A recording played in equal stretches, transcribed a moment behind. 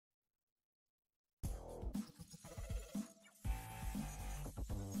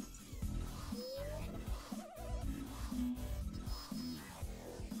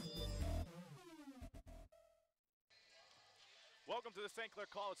Welcome to the St.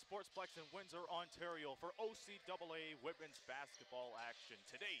 Clair College Sportsplex in Windsor, Ontario for OCAA women's basketball action.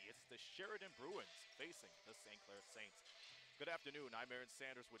 Today, it's the Sheridan Bruins facing the St. Clair Saints. Good afternoon, I'm Aaron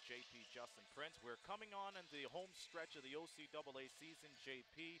Sanders with JP Justin Prince. We're coming on in the home stretch of the OCAA season,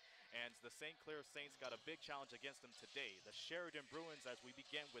 JP, and the St. Clair Saints got a big challenge against them today. The Sheridan Bruins, as we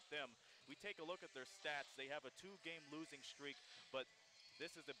begin with them, we take a look at their stats. They have a 2-game losing streak, but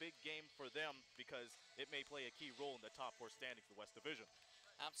this is a big game for them because it may play a key role in the top 4 standings of the West Division.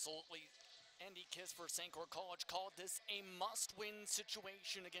 Absolutely. Andy Kiss for St. Clair College called this a must-win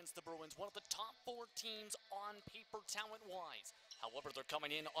situation against the Bruins, one of the top 4 teams on paper talent-wise. However, they're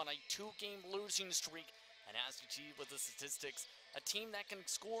coming in on a 2-game losing streak, and as you see with the statistics, a team that can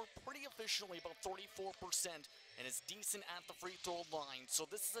score pretty efficiently, about 34%, and is decent at the free throw line. So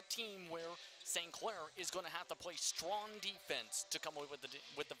this is a team where St. Clair is going to have to play strong defense to come away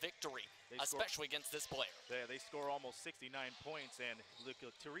with the victory, especially against this player. They score almost 69 points, and look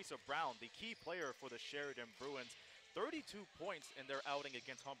at Teresa Brown, the key player for the Sheridan Bruins, 32 points in their outing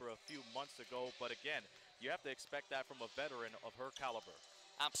against Humber a few months ago. But again, you have to expect that from a veteran of her caliber.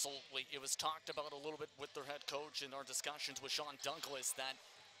 Absolutely. It was talked about a little bit with their head coach in our discussions with Sean Douglas that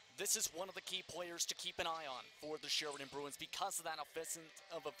this is one of the key players to keep an eye on for the Sheridan Bruins because of that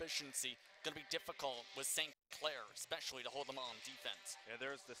efficiency. Going to be difficult with St. Clair, especially to hold them on defense. And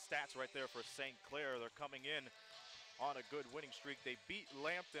there's the stats right there for St. Clair. They're coming in on a good winning streak. They beat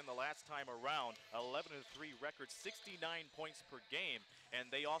Lambton the last time around, 11-3 record, 69 points per game. And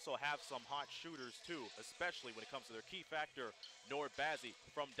they also have some hot shooters too, especially when it comes to their key factor, Nor Bazzi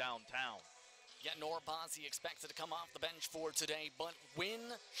from downtown. Yeah, Nora Bazzi expected to come off the bench for today, but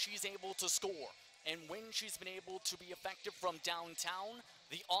when she's able to score and when she's been able to be effective from downtown,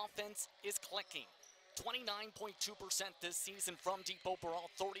 the offense is clicking. 29.2% this season from deep overall,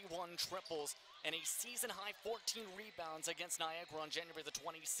 31 triples, and a season-high 14 rebounds against Niagara on January the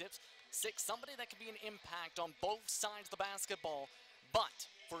 26th. Somebody that can be an impact on both sides of the basketball. But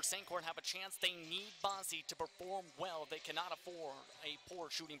for St. Clair to have a chance, they need Bazzi to perform well. They cannot afford a poor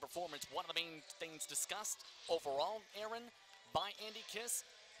shooting performance. One of the main things discussed overall, Aaron, by Andy Kiss,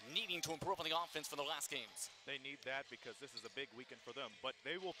 needing to improve on the offense for the last games. They need that because this is a big weekend for them. But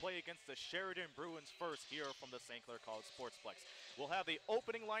they will play against the Sheridan Bruins first here from the St. Clair College Sportsplex. We'll have the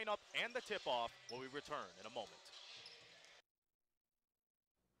opening lineup and the tip-off when we return in a moment.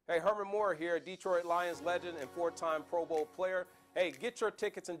 Hey, Herman Moore here, Detroit Lions legend and 4-time Pro Bowl player. Hey, get your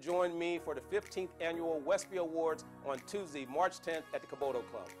tickets and join me for the 15th Annual Westby Awards on Tuesday, March 10th at the Caboto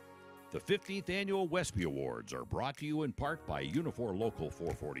Club. The 15th Annual Westby Awards are brought to you in part by Unifor Local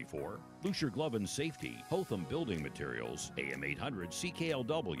 444, Lucier Glove and Safety, Hotham Building Materials, AM 800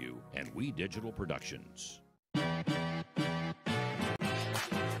 CKLW, and We Digital Productions.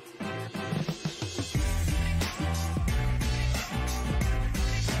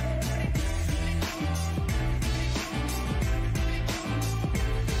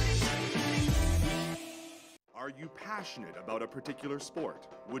 Are you passionate about a particular sport?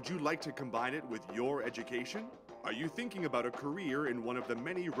 Would you like to combine it with your education? Are you thinking about a career in one of the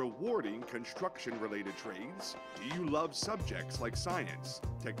many rewarding construction-related trades? Do you love subjects like science,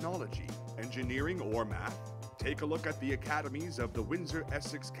 technology, engineering, or math? Take a look at the academies of the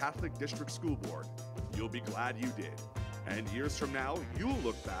Windsor-Essex Catholic District School Board. You'll be glad you did. And years from now, you'll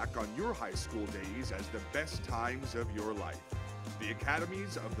look back on your high school days as the best times of your life. The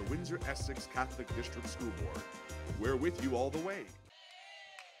academies of the Windsor-Essex Catholic District School Board. We're with you all the way.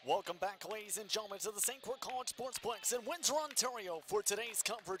 Welcome back, ladies and gentlemen, to the St. Clair College Sportsplex in Windsor, Ontario for today's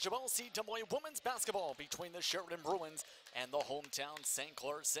coverage of OCAA women's basketball between the Sheridan Bruins and the hometown St.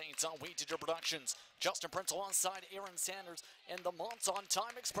 Clair Saints on We Digital Productions. Justin Prince alongside Aaron Sanders in the Monts on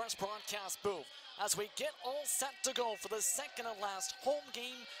Time Express broadcast booth as we get all set to go for the second and last home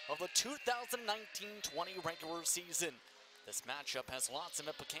game of the 2019-20 regular season. This matchup has lots of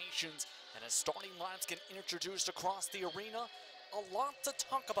implications, and as starting lines get introduced across the arena, a lot to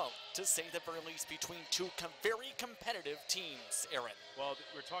talk about, to say the very least, between two very competitive teams, Aaron. Well,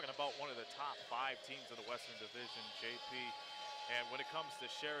 we're talking about one of the top 5 teams in the Western Division, JP. And when it comes to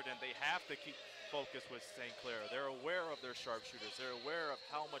Sheridan, they have to keep focus with St. Clair. They're aware of their sharpshooters. They're aware of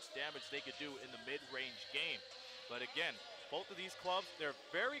how much damage they could do in the mid-range game. But again, both of these clubs, they're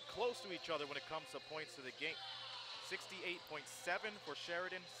very close to each other when it comes to points to the game. 68.7 for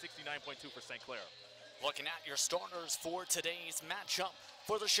Sheridan, 69.2 for St. Clair. Looking at your starters for today's matchup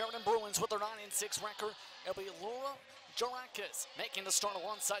for the Sheridan Bruins with their 9-6 record, it'll be Laura Jarakis making the start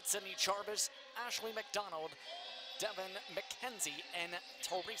alongside Sydney Charvis, Ashley McDonald, Devin McKenzie, and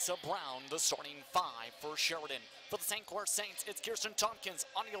Teresa Brown, the starting five for Sheridan. For the St. Clair Saints, it's Kirsten Tompkins,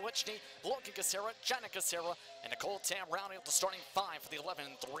 Anya Lichny, Logan Casera, Janica Serra, and Nicole Tam rounding out the starting five for the 11-3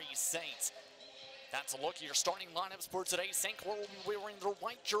 Saints. That's a look at your starting lineups for today. St. Clair will be wearing their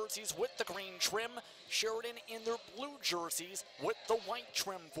white jerseys with the green trim. Sheridan in their blue jerseys with the white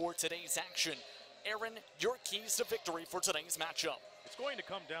trim for today's action. Aaron, your keys to victory for today's matchup. It's going to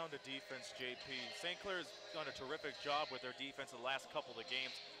come down to defense, JP. St. Clair's done a terrific job with their defense the last couple of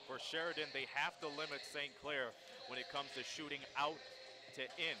games. For Sheridan, they have to limit St. Clair when it comes to shooting out to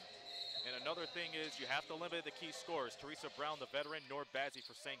in. And another thing is you have to limit the key scorers. Teresa Brown, the veteran, Nor Bazzi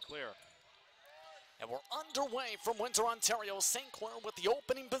for St. Clair. And we're underway from Windsor, Ontario. St. Clair with the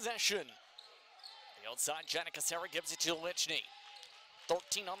opening possession. The outside, Janica Serra gives it to Lichny.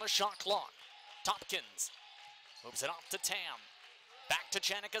 13 on the shot clock. Tompkins moves it off to Tam. Back to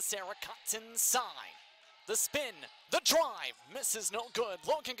Janica Serra, cuts inside. The spin, the drive, misses, no good.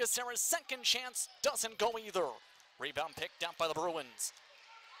 Logan Casera's second chance doesn't go either. Rebound picked up by the Bruins.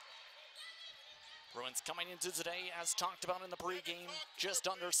 Bruins coming into today, as talked about in the pregame, just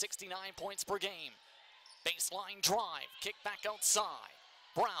under 69 points per game. Baseline drive, kick back outside.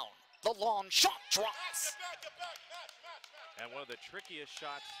 Brown, the long shot drops. And one of the trickiest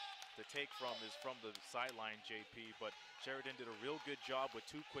shots to take from is from the sideline, JP, but Sheridan did a real good job with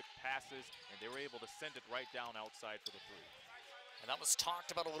two quick passes, and they were able to send it right down outside for the three. And that was talked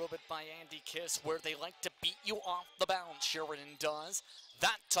about a little bit by Andy Kiss, where they like to beat you off the bounce, Sheridan does.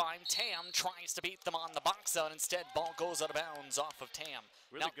 That time, Tam tries to beat them on the box out. Instead, ball goes out of bounds off of Tam.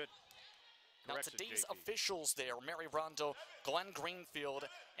 Really good. Now today's officials there, Mary Rondo, Glenn Greenfield,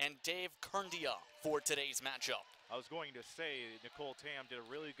 and Dave Kerndia for today's matchup. I was going to say Nicole Tam did a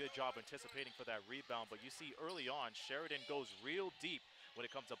really good job anticipating for that rebound, but you see early on, Sheridan goes real deep when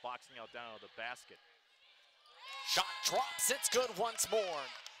it comes to boxing out down to the basket. Shot drops, it's good once more.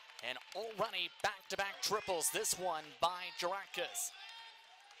 And already back-to-back triples, this one by Jarakis.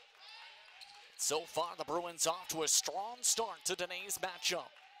 So far, the Bruins off to a strong start to today's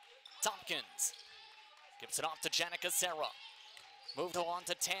matchup. Tompkins gives it off to Janica Serra. Moved along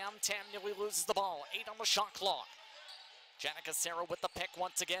to Tam. Tam nearly loses the ball. 8 on the shot clock. Janica Serra with the pick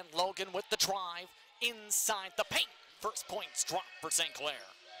once again. Logan with the drive. Inside the paint. First points drop for St. Clair.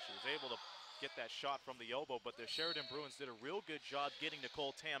 She was able to get that shot from the elbow, but the Sheridan Bruins did a real good job getting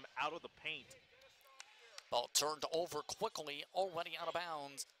Nicole Tam out of the paint. Ball turned over quickly, already out of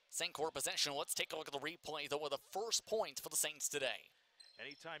bounds. St. Clair possession. Let's take a look at the replay, though, with the first point for the Saints today.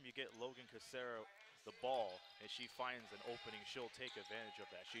 Anytime you get Logan Casera the ball and she finds an opening, she'll take advantage of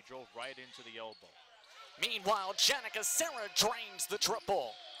that. She drove right into the elbow. Meanwhile, Janica Serra drains the triple.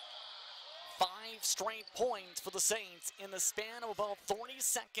 5 straight points for the Saints in the span of about 30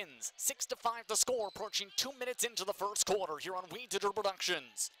 seconds. 6-5 the score, approaching 2 minutes into the first quarter here on We Did Her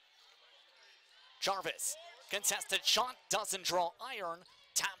Productions. Jarvis, contested shot, doesn't draw iron.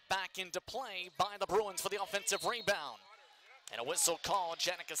 Tapped back into play by the Bruins for the offensive rebound. And a whistle called,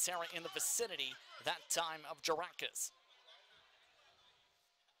 Janica Serra in the vicinity, that time of Jarakis.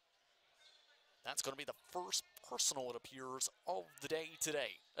 That's going to be the first personal, it appears, of the day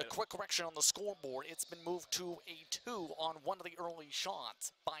today. A quick correction on the scoreboard. It's been moved to a 2 on one of the early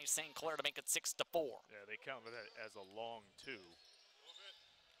shots by St. Clair to make it 6-4. Yeah, they counted that as a long 2.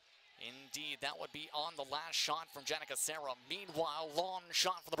 Indeed, that would be on the last shot from Janica Serra. Meanwhile, long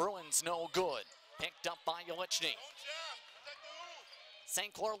shot for the Bruins, no good. Picked up by Lichny.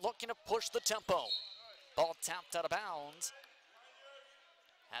 St. Clair looking to push the tempo. Ball tapped out of bounds.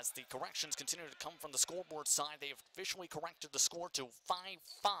 As the corrections continue to come from the scoreboard side, they have officially corrected the score to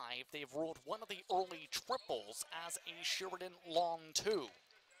 5-5. They've ruled one of the early triples as a Sheridan long 2.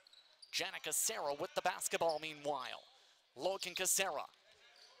 Janica Serra with the basketball meanwhile. Logan Casera.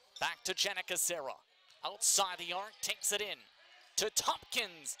 Back to Janica Serra. Outside the arc, takes it in. To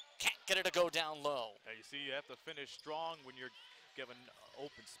Tompkins. Can't get it to go down low. Yeah, you see, you have to finish strong when you're given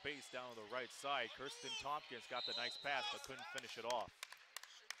open space down on the right side. Kirsten Tompkins got the nice pass, but couldn't finish it off.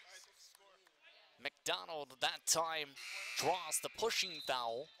 McDonald that time draws the pushing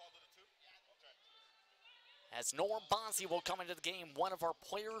foul. As Nor Bazzi will come into the game, one of our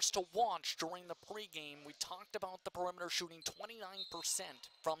players to watch during the pregame. We talked about the perimeter shooting 29%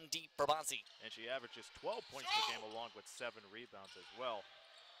 from deep for Bazzi. And she averages 12 points per game along with 7 rebounds as well.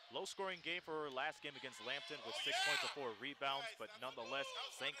 Low-scoring game for her last game against Lambton with 6 points and 4 rebounds, but nonetheless,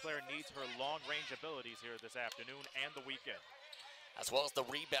 St. Clair needs her long-range abilities here this afternoon and the weekend. As well as the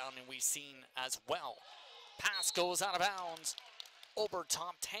rebounding we've seen as well. Pass goes out of bounds over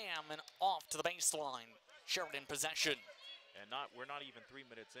top Tam and off to the baseline. Sheridan possession. And we're not even 3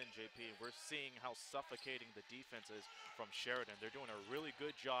 minutes in, JP. We're seeing how suffocating the defense is from Sheridan. They're doing a really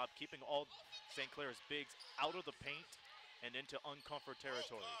good job keeping all St. Clair's bigs out of the paint and into uncomfort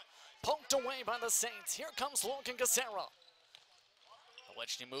territory. Poked away by the Saints. Here comes Logan Gacera.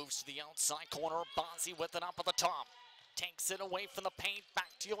 Alechny moves to the outside corner. Bonzi with it up at the top. Takes it away from the paint.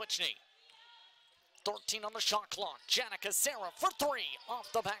 Back to Alechny. 13 on the shot clock. Janica Gacera for three off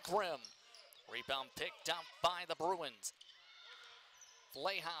the back rim. Rebound picked up by the Bruins.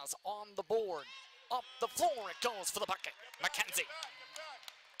 Vlejas on the board. Up the floor it goes for the bucket. McKenzie.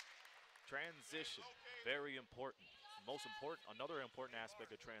 Transition, very important. Another important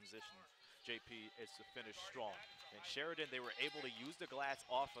aspect of transition, JP, is to finish strong. And Sheridan, they were able to use the glass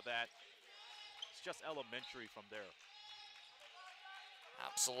off of that. It's just elementary from there.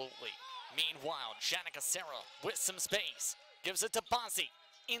 Absolutely. Meanwhile, Janica Gacera with some space. Gives it to Bonzi.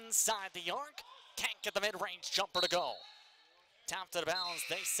 Inside the arc. Can't get the mid-range jumper to go. Tapped out of bounds.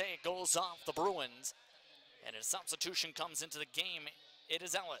 They say it goes off the Bruins. And a substitution comes into the game. It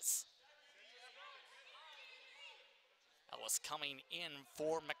is Ellis. Ellis coming in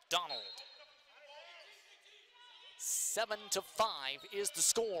for McDonald. 7-5 is the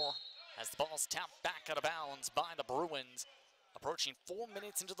score as the ball's tapped back out of bounds by the Bruins. Approaching 4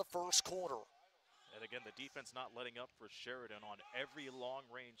 minutes into the first quarter. And again, the defense not letting up for Sheridan on every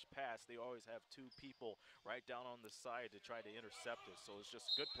long-range pass. They always have two people right down on the side to try to intercept it. So it's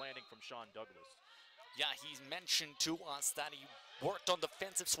just good planning from Sean Douglas. Yeah, he's mentioned to us that he worked on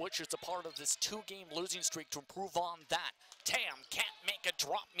defensive switches as a part of this two-game losing streak to improve on that. Tam can't make a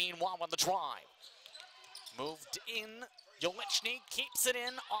drop meanwhile on the drive. Moved in. Alechny keeps it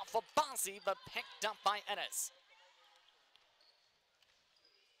in off of Bonzi, but picked up by Ennis.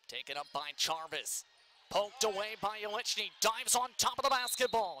 Taken up by Jarvis. Poked away by Alechny. Dives on top of the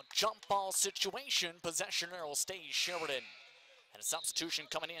basketball. Jump ball situation. Possession arrow stays Sheridan. And a substitution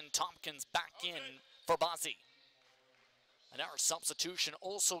coming in. Tompkins back in for Bonzi. Another substitution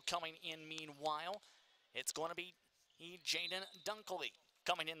also coming in meanwhile. It's going to be Jaden Dunkley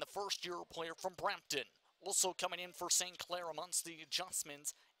coming in, the first-year player from Brampton. Also coming in for St. Clair amongst the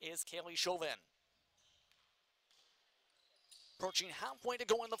adjustments is Kaylee Chauvin. Approaching halfway to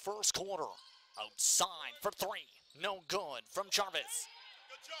go in the first quarter. Outside for three. No good from Jarvis.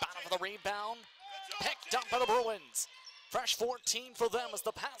 Battle for the rebound. Picked up by the Bruins. Fresh 14 for them as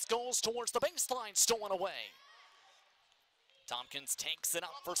the pass goes towards the baseline, stolen away. Tompkins takes it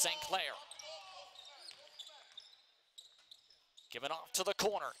up for St. Clair. Give it off to the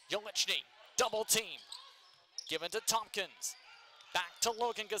corner. Alechny, double team. Given to Tompkins. Back to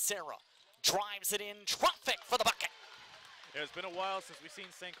Logan Gacera. Drives it in traffic for the bucket. It's been a while since we've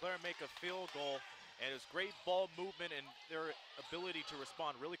seen St. Clair make a field goal, and his great ball movement and their ability to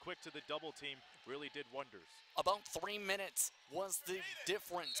respond really quick to the double team really did wonders. About 3 minutes was the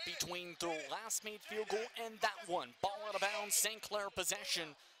difference between the last made field goal and that one. Ball out of bounds, St. Clair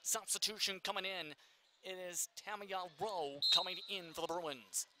possession. Substitution coming in. It is Tamia Rowe coming in for the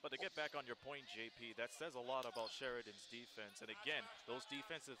Bruins. But to get back on your point, JP, that says a lot about Sheridan's defense. And again, those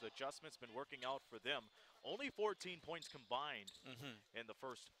defensive adjustments been working out for them. Only 14 points combined in the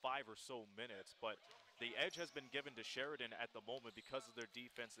first 5 or so minutes. But the edge has been given to Sheridan at the moment because of their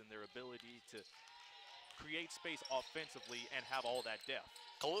defense and their ability to create space offensively and have all that depth.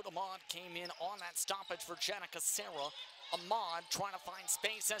 Khalid Ahmad came in on that stoppage for Janica Gacera. Ahmad trying to find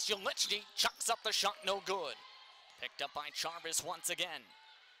space as Alechny chucks up the shot, no good. Picked up by Jarvis once again.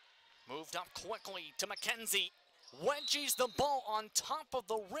 Moved up quickly to McKenzie. Wedges the ball on top of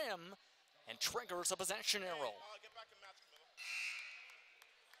the rim and triggers a possession arrow.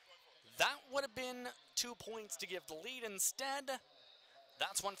 That would have been 2 points to give the lead. Instead,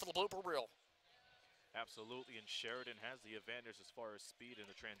 that's one for the blooper reel. Absolutely, and Sheridan has the advantage as far as speed and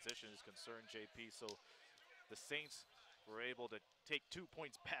the transition is concerned, JP. So the Saints were able to take 2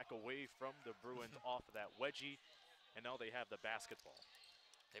 points back away from the Bruins off of that wedgie, and now they have the basketball.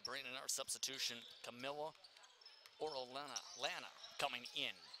 They bring in our substitution, Camilla Lana coming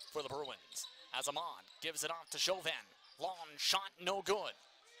in for the Bruins. As Ahmad gives it off to Chauvin. Long shot, no good.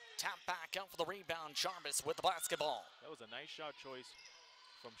 Tap back out for the rebound, Jarvis with the basketball. That was a nice shot choice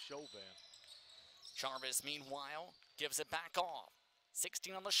from Chauvin. Jarvis, meanwhile, gives it back off.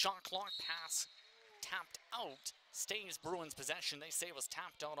 16 on the shot clock, pass tapped out. Stays Bruins possession. They say it was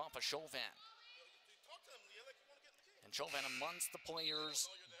tapped out off of Chauvin. And Chauvin amongst the players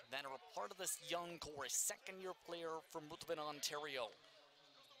that are a part of this young core, a second-year player from Ruthven, Ontario.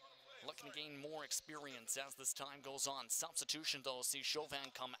 Looking to gain more experience as this time goes on. Substitution, though, sees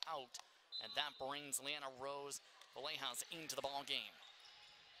Chauvin come out, and that brings Leanna Rose Vlejas into the ball game.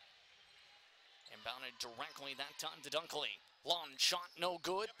 Inbounded directly that time to Dunkley. Long shot, no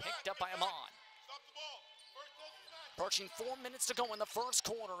good. Picked up by Ahmad. Approaching 4 minutes to go in the first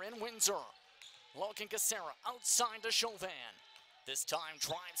quarter in Windsor. Logan Gacera outside to Chauvin. This time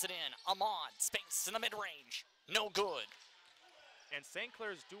drives it in. Ahmad, space in the mid-range. No good. And St.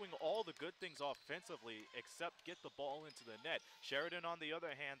 Clair's doing all the good things offensively except get the ball into the net. Sheridan, on the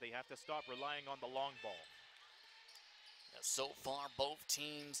other hand, they have to stop relying on the long ball. So far, both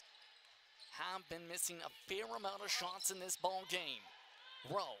teams have been missing a fair amount of shots in this ball game.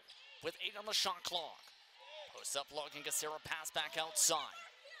 Rowe with 8 on the shot clock. Post up Logan Gacera, pass back outside.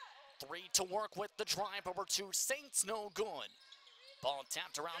 3 to work with the drive over to Saints, no good. Ball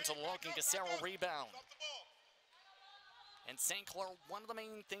tapped around to Logan Gacera, rebound. And St. Clair, one of the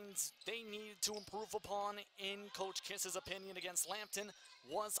main things they needed to improve upon, in Coach Kiss's opinion against Lambton,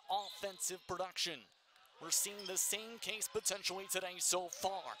 was offensive production. We're seeing the same case potentially today so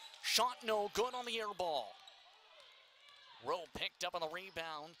far. Shot no good on the air ball. Rowe picked up on the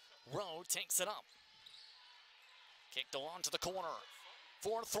rebound. Rowe takes it up. Kicked along to the corner.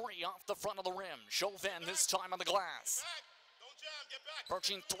 4-3 off the front of the rim. Chauvin this time on the glass.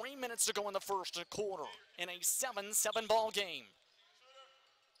 Approaching 3 minutes to go in the first quarter in a 7-7 ball game.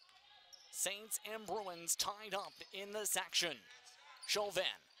 Saints and Bruins tied up in this action. Chauvin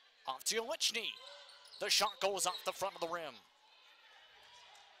off to Yelichny. The shot goes off the front of the rim.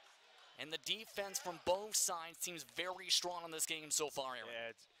 And the defense from both sides seems very strong in this game so far, Aaron.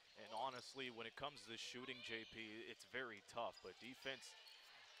 Yeah, and honestly, when it comes to shooting, JP, it's very tough. But defense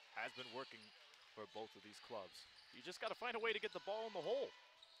has been working for both of these clubs. You just got to find a way to get the ball in the hole.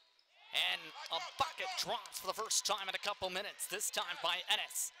 And a bucket drops for the first time in a couple minutes, this time by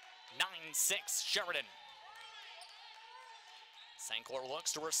Ennis. 9-6 Sheridan. St. Clair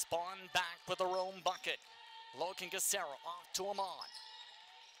looks to respond back with their own bucket. Logan Gacera off to Ahmad.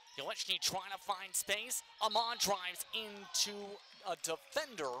 Yelichny trying to find space. Ahmad drives into a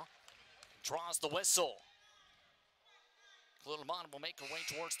defender. Draws the whistle. Khalid Ahmad will make her way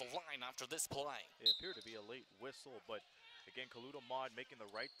towards the line after this play. It appeared to be a late whistle, but again, Khalid Ahmad making the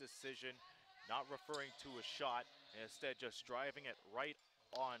right decision, not referring to a shot, and instead just driving it right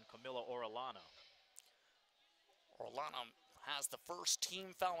on Camila Orellana. Orellana has the first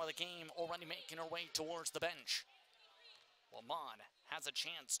team foul of the game, already making her way towards the bench. Ahmad has a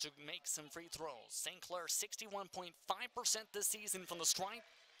chance to make some free throws. St. Clair 61.5% this season from the stripe,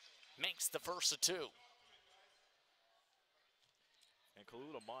 makes the first of 2. And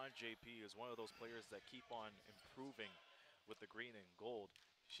Khalid Ahmad, JP, is one of those players that keep on improving with the green and gold.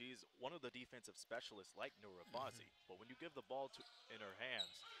 She's one of the defensive specialists like Noura Bazi, but when you give the ball in her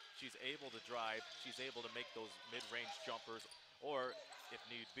hands, she's able to drive, she's able to make those mid-range jumpers, or if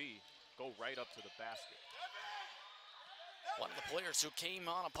need be, go right up to the basket. One of the players who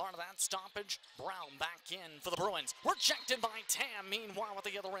came on a part of that stoppage, Brown back in for the Bruins. Rejected by Tam, meanwhile at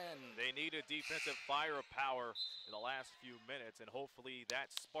the other end. They needed defensive firepower in the last few minutes, and hopefully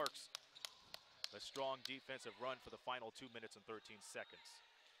that sparks a strong defensive run for the final 2 minutes and 13 seconds.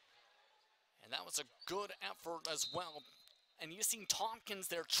 And that was a good effort as well. And you see Tompkins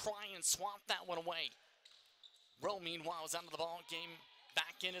there try and swap that one away. Rowe, meanwhile, is out of the ball game.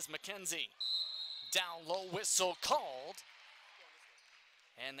 Back in is McKenzie. Down low, whistle called.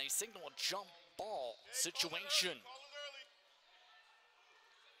 And they signal a jump ball situation.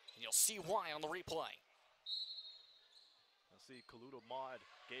 And you'll see why on the replay. You'll see Khalid Ahmad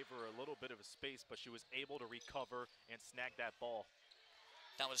gave her a little bit of a space, but she was able to recover and snag that ball.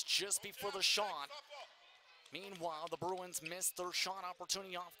 That was just before the shot. Meanwhile, the Bruins missed their shot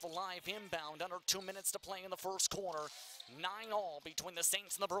opportunity off the live inbound. Under 2 minutes to play in the first quarter. 9-all between the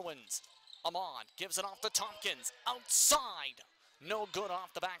Saints and the Bruins. Ahmad gives it off to Tompkins. Outside. No good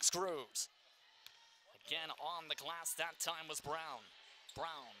off the back screws. Again on the glass that time was Brown.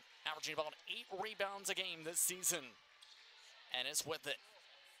 Brown averaging about 8 rebounds a game this season. And is with it.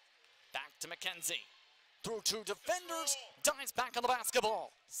 Back to McKenzie. Through 2 defenders. Dives back on the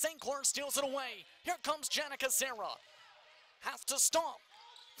basketball. St. Clair steals it away. Here comes Janica Serra. Has to stop.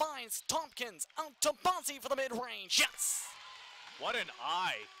 Finds Tompkins. Out to Bazzi for the mid-range. Yes! What an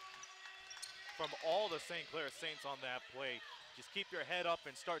eye from all the St. Clair Saints on that play. Just keep your head up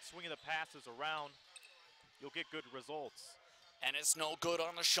and start swinging the passes around. You'll get good results. And it's no good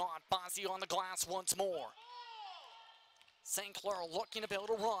on the shot. Bazzi on the glass once more. St. Clair looking to be able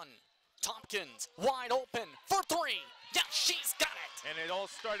to run. Tompkins wide open for 3. Yeah, she's got it. And it all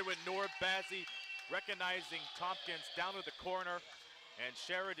started with Noura Bazzi recognizing Tompkins down to the corner, and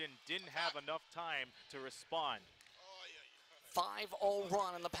Sheridan didn't have enough time to respond. 5-0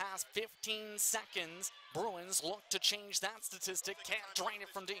 run in the past 15 seconds. Bruins look to change that statistic. Can't drain it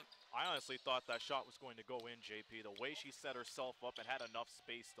from deep. I honestly thought that shot was going to go in, JP. The way she set herself up and had enough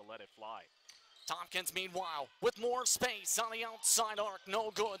space to let it fly. Tompkins, meanwhile, with more space on the outside arc.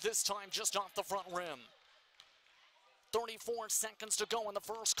 No good, this time just off the front rim. 34 seconds to go in the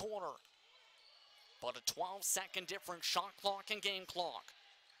first quarter. But a 12-second difference, shot clock and game clock.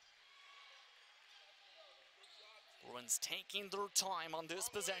 Bruins taking their time on this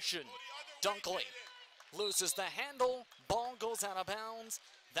possession. Dunkley loses the handle, ball goes out of bounds.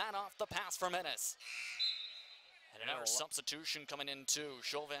 That off the pass for Menace. And another substitution coming in too.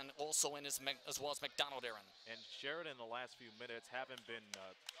 Chauvin also in as well as McDonald, Aaron. And Sheridan in the last few minutes haven't been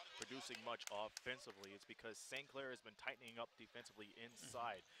producing much offensively. It's because St. Clair has been tightening up defensively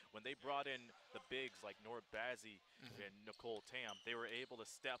inside. When they brought in the bigs like Nord Bazzi and Nicole Tam, they were able to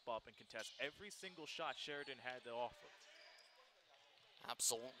step up and contest every single shot Sheridan had to offer.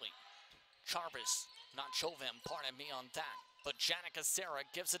 Absolutely. Charvis, not Chauvin, pardon me on that. But Janica Serra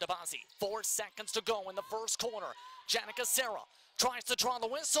gives it to Bazzi. 4 seconds to go in the first quarter. Janica Serra tries to draw the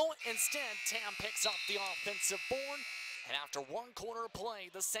whistle. Instead, Tam picks up the offensive board. And after 1 quarter of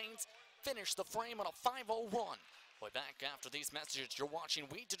play, the Saints finish the frame on a 5-0 run. We're back after these messages. You're watching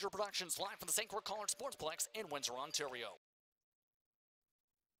We Digital Productions live from the St. Clair College Sportsplex in Windsor, Ontario.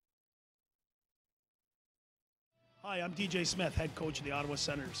 Hi, I'm DJ Smith, head coach of the Ottawa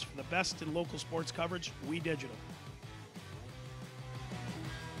Senators. For the best in local sports coverage, We Digital.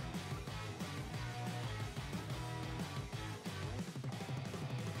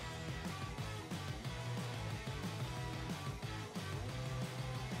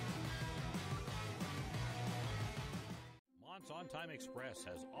 On-Time Express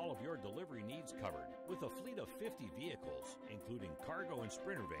has all of your delivery needs covered with a fleet of 50 vehicles, including cargo and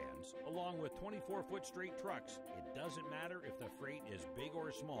sprinter vans, along with 24-foot straight trucks. It doesn't matter if the freight is big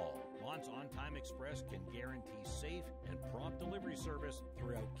or small. Mont's On-Time Express can guarantee safe and prompt delivery service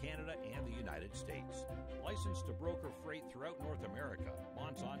throughout Canada and the United States. Licensed to broker freight throughout North America,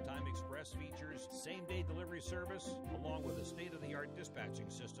 Mont's On-Time Express features same-day delivery service, along with a state-of-the-art dispatching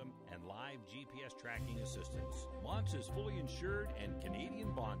system and live GPS tracking assistance. Mont's is fully insured and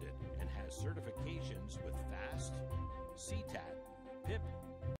Canadian bonded and has certifications with FAST, CTAT, PIP,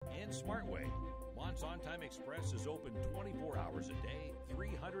 and SmartWay. Mont's On-Time Express is open 24 hours a day,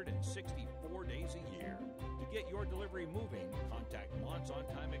 364 days a year. To get your delivery moving, contact Mont's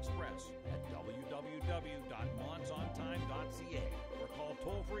On-Time Express at www.montsontime.ca or call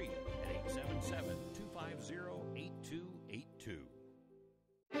toll-free at 877-250-8282.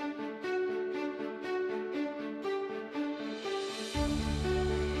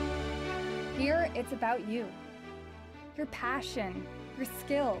 Here, it's about you, your passion, your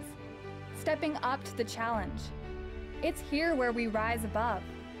skills, stepping up to the challenge. It's here where we rise above,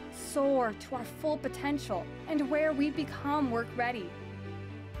 soar to our full potential, and where we become work ready.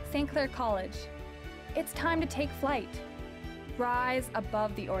 St. Clair College, it's time to take flight. Rise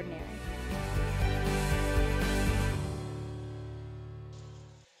above the ordinary.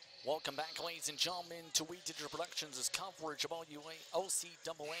 Welcome back, ladies and gentlemen, to We Digital Productions' coverage of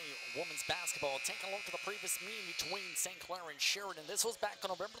OCAA women's basketball. Take a look at the previous meeting between St. Clair and Sheridan. This was back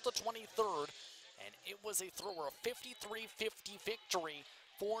on November the 23rd, and it was a thrower, a 53-50 victory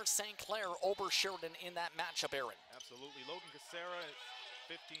for St. Clair over Sheridan in that matchup, Aaron. Absolutely. Logan Casera,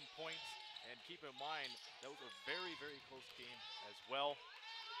 15 points. And keep in mind, that was a very, very close game as well.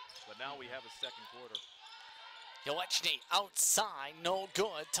 But now we have a second quarter. Yolechny outside, no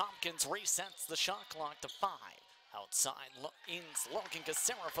good. Tompkins resets the shot clock to 5. Outside, ins Logan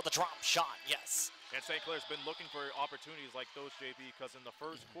Casera for the drop shot, yes. And St. Clair's been looking for opportunities like those, JB, because in the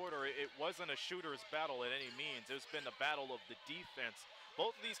first quarter, it wasn't a shooter's battle at any means. It's been a battle of the defense.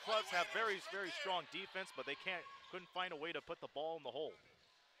 Both of these clubs have very, very strong defense, but they couldn't find a way to put the ball in the hole.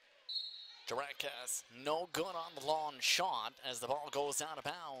 Direcas, no good on the long shot as the ball goes out of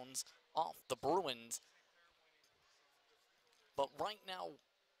bounds off the Bruins. But right now,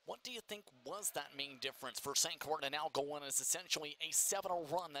 what do you think was that main difference for St. Clair to now go on as essentially a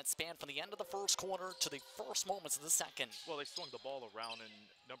 7-0 run that spanned from the end of the first quarter to the first moments of the second? Well, they swung the ball around, and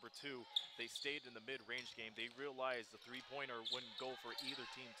number 2, they stayed in the mid-range game. They realized the three-pointer wouldn't go for either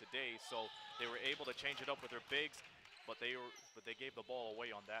team today, so they were able to change it up with their bigs, but they gave the ball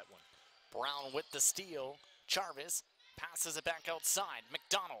away on that one. Brown with the steal. Jarvis passes it back outside.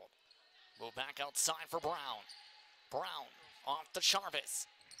 McDonald move back outside for Brown. Brown off to Jarvis.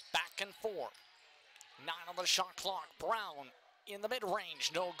 Back and forth. 9 on the shot clock. Brown in the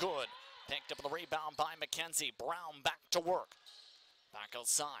mid-range. No good. Picked up the rebound by McKenzie. Brown back to work. Back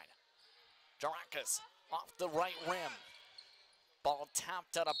outside. Jarakas off the right rim. Ball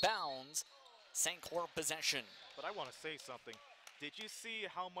tapped out of bounds. St. Clair possession. But I want to say something. Did you see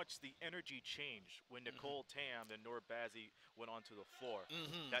how much the energy changed when Nicole Tam and Noor Bazzi went onto the floor?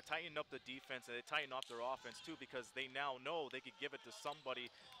 That tightened up the defense, and it tightened up their offense too, because they now know they could give it to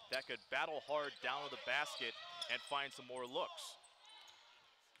somebody that could battle hard down to the basket and find some more looks.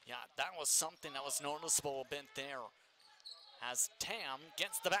 Yeah, that was something that was noticeable a bit there. As Tam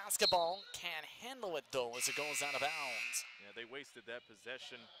gets the basketball, can't handle it though as it goes out of bounds. Yeah, they wasted that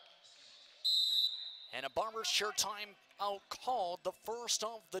possession. And a barber's chair timeout called, the first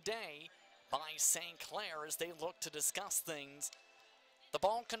of the day by St. Clair as they look to discuss things. The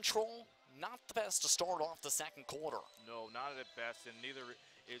ball control, not the best to start off the second quarter. No, not at best, and neither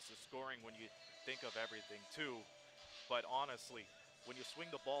is the scoring when you think of everything too. But honestly, when you swing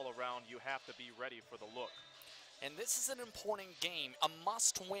the ball around, you have to be ready for the look. And this is an important game, a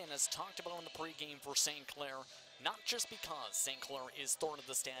must-win as talked about in the pregame for St. Clair. Not just because St. Clair is third of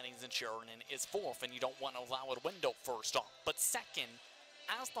the standings and Sheridan is fourth and you don't want to allow a window first off, but second,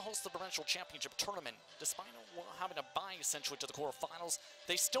 as the host of the provincial championship tournament, despite having a bye essentially to the quarterfinals,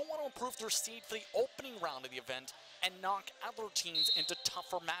 they still want to improve their seed for the opening round of the event and knock other teams into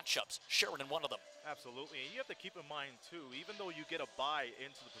tougher matchups. Sheridan, one of them. Absolutely, and you have to keep in mind too, even though you get a bye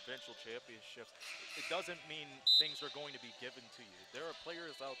into the provincial championships, it doesn't mean things are going to be given to you. There are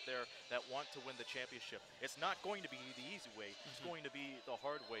players out there that want to win the championship. It's not going to be the easy way, it's going to be the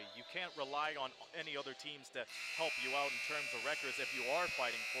hard way. You can't rely on any other teams to help you out in terms of records if you are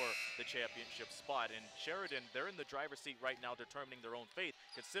fighting for the championship spot. And Sheridan, they're in the driver's seat right now determining their own fate,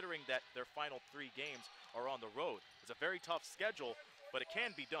 considering that their final 3 games are on the road. It's a very tough schedule, but it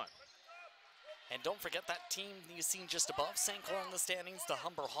can be done. And don't forget that team you've seen just above St. Clair in the standings, the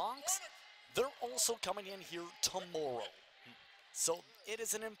Humber Hawks. They're also coming in here tomorrow. So it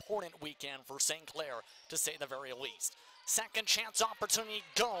is an important weekend for St. Clair, to say the very least. Second chance opportunity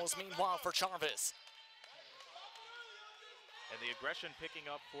goes, meanwhile, for Jarvis. And the aggression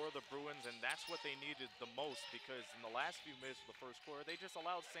picking up for the Bruins, and that's what they needed the most, because in the last few minutes of the first quarter, they just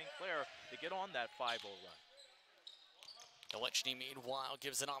allowed St. Clair to get on that 5-0 run. Galichny, meanwhile,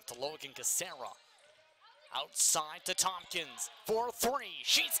 gives it off to Logan Casera. Outside to Tompkins for 3.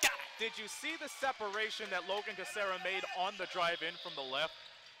 She's got it. Did you see the separation that Logan Casera made on the drive-in from the left?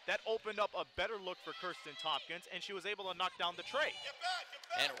 That opened up a better look for Kirsten Tompkins, and she was able to knock down the tray.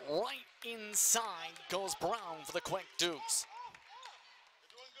 And right inside goes Brown for the quick deuce.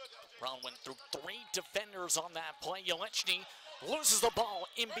 Brown went through 3 defenders on that play. Galichny loses the ball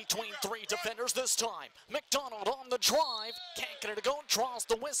in between 3 defenders this time. McDonald on the drive, can't get it to go, draws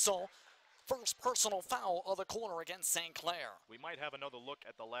the whistle. First personal foul of the corner against St. Clair. We might have another look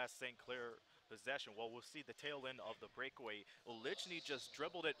at the last St. Clair possession. Well, we'll see the tail end of the breakaway. Galichny just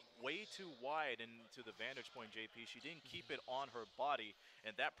dribbled it way too wide into the vantage point, JP. She didn't keep it on her body,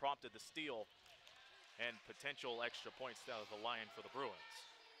 and that prompted the steal and potential extra points down the line for the Bruins.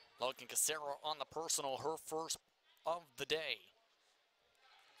 Logan Casera on the personal, her first of the day.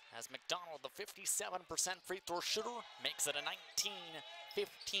 As McDonald, the 57% free throw shooter, makes it a 19-15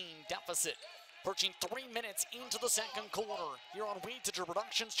 deficit. Approaching 3 minutes into the second quarter. Here on Weed Digital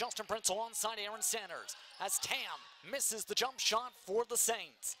Productions, Justin Prince alongside Aaron Sanders. As Tam misses the jump shot for the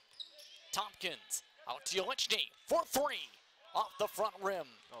Saints. Tompkins out to Galichny for 3 off the front rim.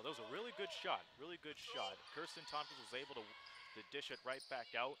 Oh, that was a really good shot, Kirsten Tompkins was able to dish it right back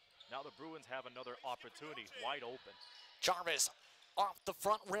out. Now the Bruins have another opportunity, wide open. Jarvis off the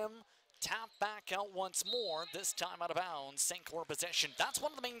front rim, tap back out once more, this time out of bounds. St. Clair possession. That's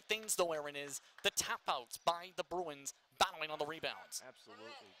one of the main things, though, Aaron, is the tap outs by the Bruins battling on the rebounds.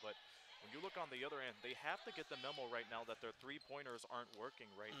 Absolutely, but when you look on the other end, they have to get the memo right now that their 3-pointers aren't working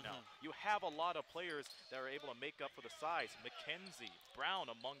right now. You have a lot of players that are able to make up for the size. McKenzie,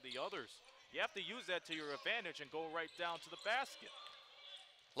 Brown among the others. You have to use that to your advantage and go right down to the basket.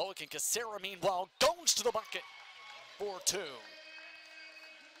 Logan Casera, meanwhile, goes to the bucket for 2.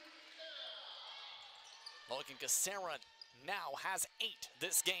 Logan Casera now has 8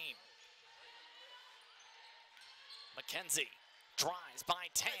 this game. McKenzie drives by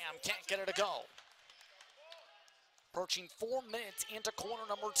Tam, can't get it to go. Approaching 4 minutes into quarter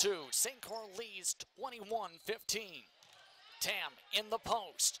number 2. St. Clair leads 21-15. Tam in the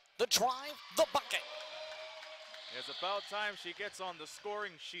post. The drive, the bucket. It's about time she gets on the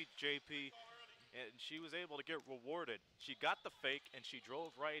scoring sheet, JP, and she was able to get rewarded. She got the fake, and she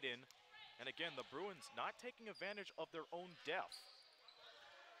drove right in. And again, the Bruins not taking advantage of their own depth.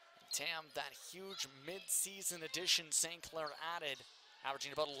 Tam, that huge mid-season addition St. Clair added,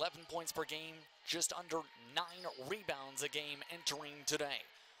 averaging about 11 points per game, just under 9 rebounds a game entering today.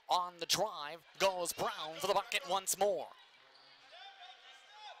 On the drive goes Brown for the bucket once more.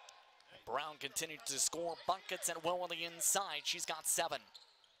 Brown continued to score buckets at will on the inside. She's got 7.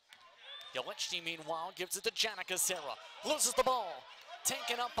 Yelichny, meanwhile, gives it to Janica Serra. Loses the ball.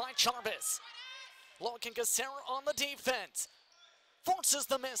 Taken up by Charvis. Logan Casera on the defense. Forces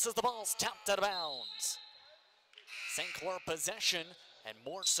the miss as the ball's tapped out of bounds. St. Clair possession and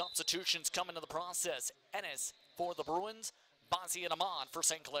more substitutions come into the process. Ennis for the Bruins. Bazzi and Ahmad for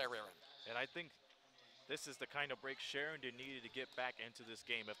St. Clair, Aaron. And I think this is the kind of break Sheridan needed to get back into this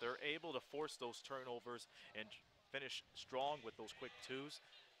game. If they're able to force those turnovers and finish strong with those quick twos,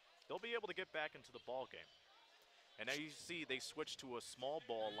 they'll be able to get back into the ball game. And now you see they switch to a small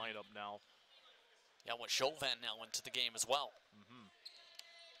ball lineup now. Yeah, with Chauvin now into the game as well.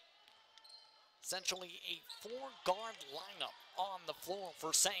 Essentially a 4-guard lineup on the floor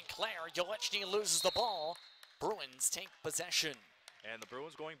for St. Clair. Yelichny loses the ball. Bruins take possession. And the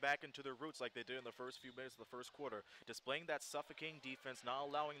Bruins going back into their roots like they did in the first few minutes of the first quarter, displaying that suffocating defense, not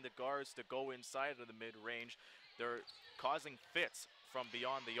allowing the guards to go inside of the mid-range. They're causing fits from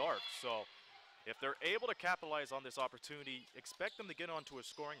beyond the arc. So if they're able to capitalize on this opportunity, expect them to get onto a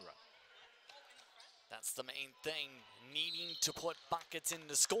scoring run. That's the main thing, needing to put buckets in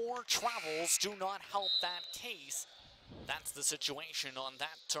the score. Travels do not help that case. That's the situation on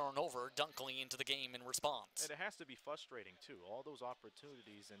that turnover. Dunkley into the game in response. And it has to be frustrating too. All those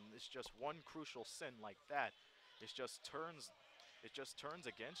opportunities, and it's just one crucial sin like that. It just turns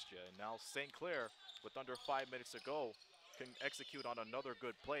against you. And now St. Clair, with under 5 minutes to go, can execute on another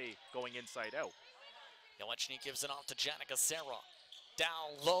good play going inside out. Yelichny gives it off to Janica Serra.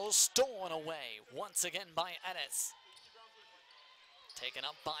 Down low, stolen away once again by Ennis. Taken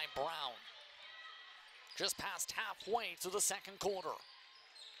up by Brown. Just past halfway through the second quarter.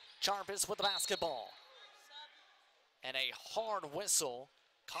 Charvis with the basketball. And a hard whistle.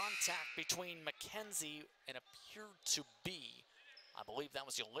 Contact between McKenzie and appeared to be, I believe that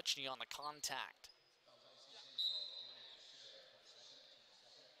was Yelichny on the contact.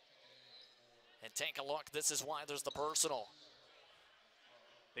 And take a look, this is why there's the personal.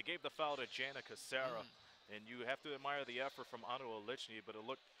 They gave the foul to Janica Serra, and you have to admire the effort from Anu Yelichny, but it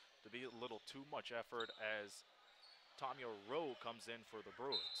looked to be a little too much effort as Tamia Rowe comes in for the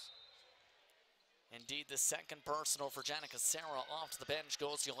Bruins. Indeed, the second personal for Janica Serra. Off to the bench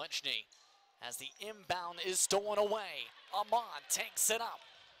goes Yelichny as the inbound is stolen away. Ahmad takes it up.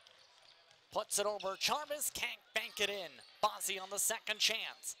 Puts it over. Charvis can't bank it in. Bazzi on the second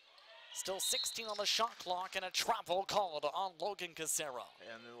chance. Still 16 on the shot clock and a travel called on Logan Casera.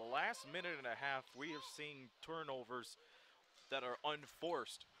 And in the last minute and a half, we are seeing turnovers that are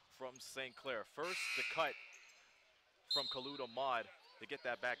unforced from St. Clair. First, the cut from Khalud Ahmad to get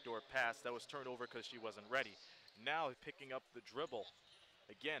that backdoor pass. That was turned over because she wasn't ready. Now picking up the dribble.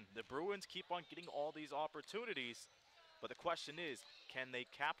 Again, the Bruins keep on getting all these opportunities, but the question is, can they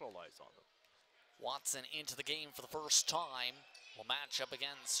capitalize on them? Watson into the game for the first time. Will match up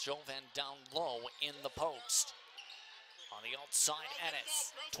against Chauvin down low in the post. On the outside,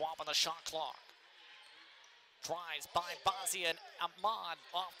 Ennis. 12 on the shot clock. Tries by Bazzi and Ahmad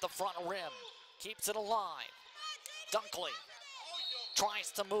off the front rim. Keeps it alive. Dunkley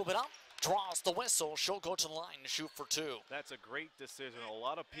tries to move it up. Draws the whistle. She'll go to the line to shoot for 2. That's a great decision. A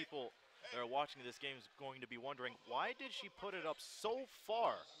lot of people that are watching this game is going to be wondering, why did she put it up so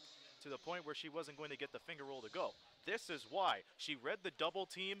far to the point where she wasn't going to get the finger roll to go? This is why. She read the double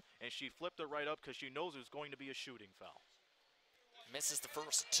team and she flipped it right up because she knows there's going to be a shooting foul. Misses the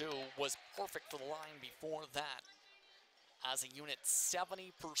first 2, was perfect for the line before that. As a unit,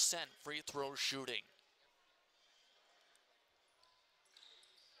 70% free throw shooting.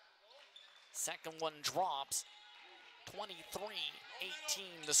 Second one drops.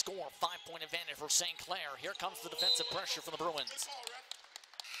 23-18 the score. 5-point advantage for St. Clair. Here comes the defensive pressure for the Bruins.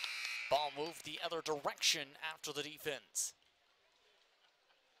 Ball moved the other direction after the defense.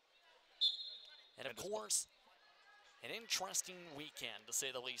 And of course, an interesting weekend, to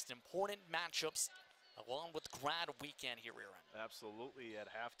say the least. Important matchups along with grad weekend here, Aaron. Absolutely. At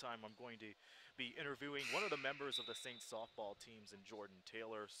halftime, I'm going to be interviewing one of the members of the Saints softball teams in Jordan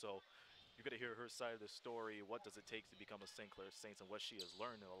Taylor. So you're going to hear her side of the story. What does it take to become a St. Clair Saints and what she has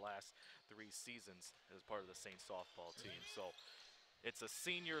learned in the last 3 seasons as part of the Saints softball team. So it's a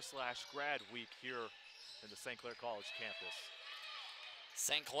senior/grad week here in the St. Clair College campus.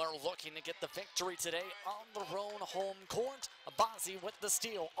 St. Clair looking to get the victory today on their own home court. Bazzi with the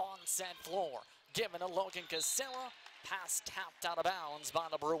steal on said floor. Given to Logan Casera. Pass tapped out of bounds by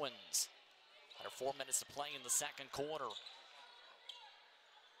the Bruins. Under 4 minutes to play in the second quarter.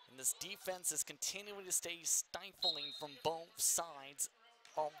 And this defense is continuing to stay stifling from both sides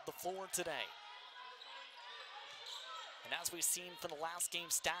of the floor today. And as we've seen from the last game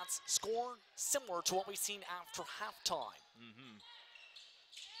stats, score similar to what we've seen after halftime.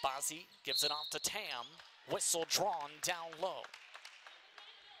 Bazzi gives it off to Tam. Whistle drawn down low.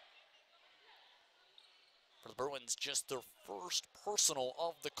 For the Bruins, just their first personal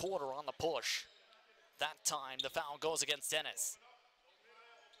of the quarter on the push. That time, the foul goes against Ennis.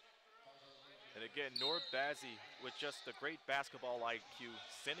 And again, Nord Bazzi with just a great basketball IQ,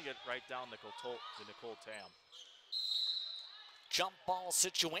 sending it right down to Nicole Tam. Jump ball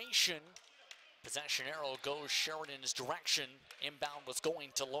situation. Possession arrow goes Sheridan's direction. Inbound was going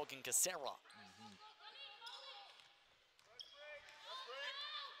to Logan Casera.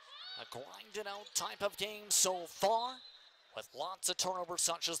 A grinded out type of game so far, with lots of turnovers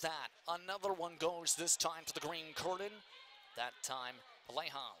such as that. Another one goes this time to the green curtain. That time,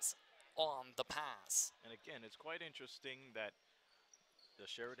 Vallejas on the pass. And again, it's quite interesting that the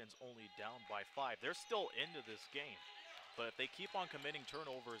Sheridan's only down by 5. They're still into this game. But if they keep on committing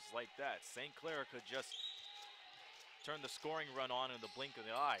turnovers like that, St. Clair could just turn the scoring run on in the blink of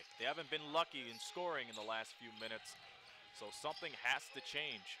the eye. They haven't been lucky in scoring in the last few minutes, so something has to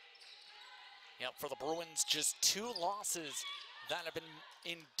change. Yep, for the Bruins, just 2 losses that have been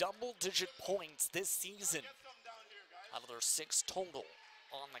in double-digit points this season. Out of their 6 total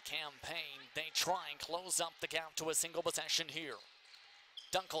on the campaign, they try and close up the gap to a single possession here.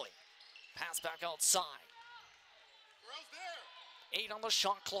 Dunkley, pass back outside. 8 on the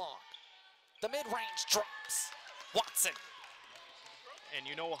shot clock. The mid-range drops. Watson. And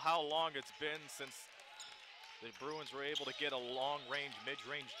you know how long it's been since the Bruins were able to get a long-range,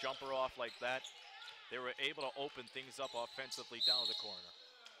 mid-range jumper off like that. They were able to open things up offensively down the corner.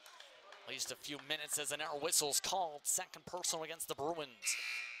 At least a few minutes as an error whistle's called. Second personal against the Bruins.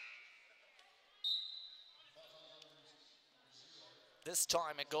 This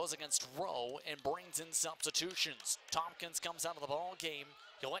time it goes against Rowe and brings in substitutions. Tompkins comes out of the ball game.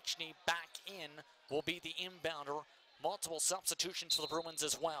 Yelechny back in will be the inbounder. Multiple substitutions for the Bruins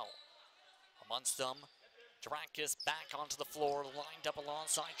as well. Amongst them, Drakis back onto the floor, lined up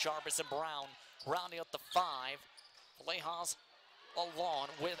alongside Jarvis and Brown, rounding out the 5. Vallejas along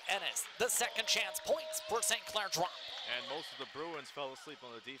with Ennis. The second chance points for St. Clair drop. And most of the Bruins fell asleep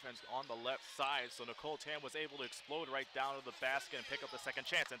on the defense on the left side, so Nicole Tam was able to explode right down to the basket and pick up the second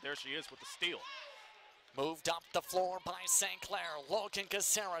chance, and there she is with the steal. Moved up the floor by St. Clair. Logan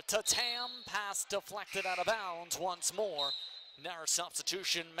Casera to Tam. Pass deflected out of bounds once more. Now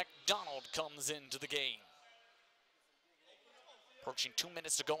substitution, McDonald comes into the game. Approaching 2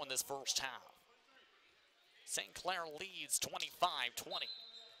 minutes to go in this first half. St. Clair leads 25-20.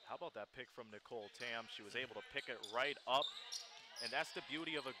 How about that pick from Nicole Tam? She was able to pick it right up, and that's the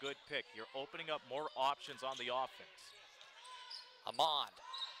beauty of a good pick. You're opening up more options on the offense. Ahmad,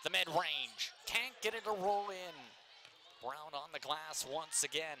 the mid-range, can't get it to roll in. Brown on the glass once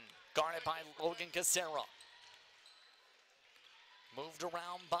again, guarded by Logan Casera. Moved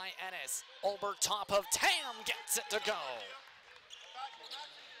around by Ennis, over top of Tam, gets it to go.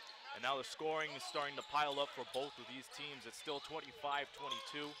 And now the scoring is starting to pile up for both of these teams. It's still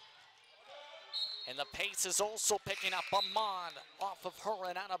 25-22. And the pace is also picking up. Ahmad off of her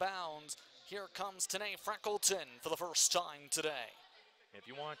and out of bounds. Here comes Tanae Freckleton for the first time today. If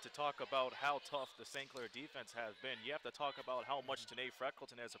you want to talk about how tough the St. Clair defense has been, you have to talk about how much Tanae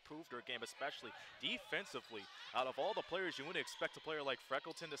Freckleton has improved her game, especially defensively. Out of all the players, you wouldn't expect a player like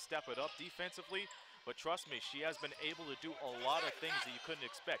Freckleton to step it up defensively. But trust me, she has been able to do a lot of things that you couldn't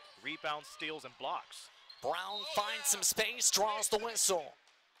expect. Rebounds, steals, and blocks. Brown finds some space, draws the whistle.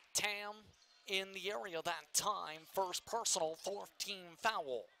 Tam in the area that time. First personal, 4th team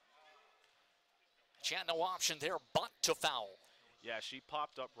foul. She had no option there but to foul. Yeah, she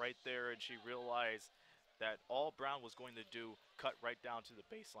popped up right there and she realized that all Brown was going to do, cut right down to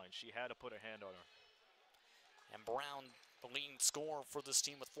the baseline. She had to put a hand on her. And Brown, the leading scorer for this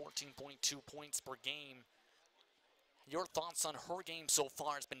team with 14.2 points per game. Your thoughts on her game so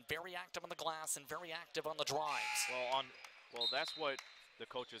far? Has been very active on the glass and very active on the drives. Well, that's what the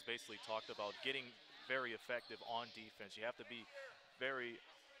coaches basically talked about, getting very effective on defense. You have to be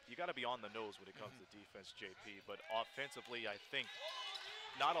you got to be on the nose when it comes to defense, JP. But offensively, I think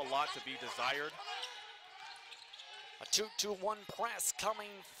not a lot to be desired. A 2-2-1 press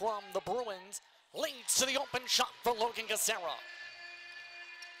coming from the Bruins. Leads to the open shot for Logan Casera.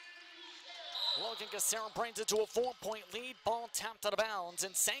 Logan Casera brings it to a 4-point lead. Ball tapped out of bounds,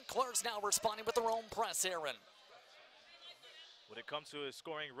 and St. Clair's now responding with their own press, Aaron. When it comes to a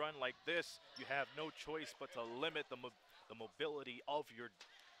scoring run like this, you have no choice but to limit the mobility of your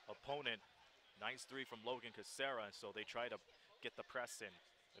opponent. Nice 3 from Logan Casera, so they try to get the press in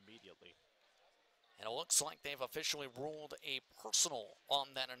immediately. And it looks like they've officially ruled a personal on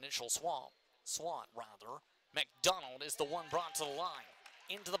that initial swat. McDonald is the one brought to the line.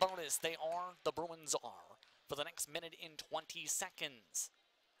 Into the bonus, the Bruins are, for the next minute in 20 seconds.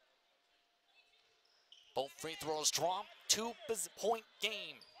 Both free throws drop, 2-point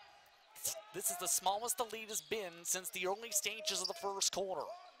game. This is the smallest the lead has been since the early stages of the first quarter.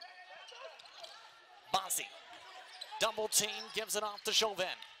 Bazzi, double team, gives it off to Chauvin.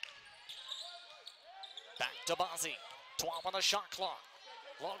 Back to Bazzi, 12 on the shot clock.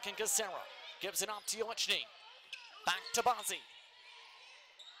 Logan Gacera gives it off to Yolichny. Back to Bazzi.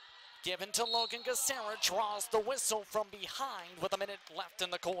 Given to Logan Gacera, draws the whistle from behind with a minute left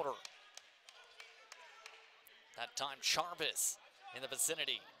in the quarter. That time Charvis in the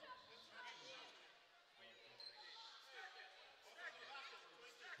vicinity.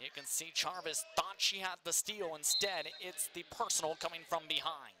 You can see Charvis thought she had the steal. Instead, it's the personal coming from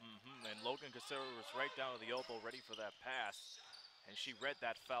behind. And Logan Gacera was right down to the elbow, ready for that pass. And she read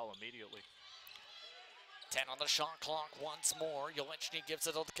that foul immediately. 10 on the shot clock once more. Yolichny gives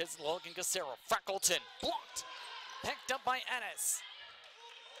it to Logan Gacera. Freckleton blocked. Picked up by Ennis.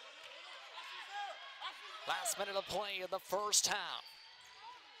 Last minute of play in the first half.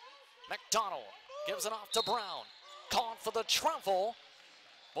 McDonald gives it off to Brown. Called for the travel.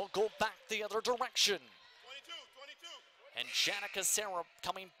 Will go back the other direction. 22. And Janica Sarah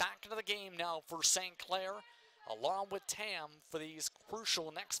coming back into the game now for St. Clair, along with Tam for these crucial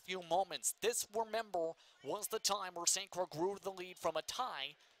next few moments. This, remember, was the time where St. Clair grew the lead from a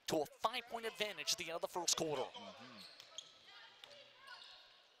tie to a 5-point advantage at the end of the first quarter.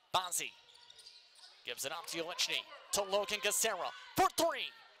 Bazzi gives it up to Yolichny, to Logan Gacera for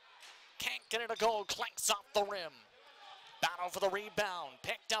three. Can't get it to go, clanks off the rim. Battle for the rebound,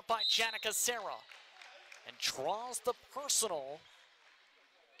 picked up by Janica Sarah. And draws the personal.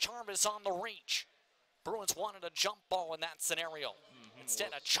 Charvis on the reach. Bruins wanted a jump ball in that scenario. Instead,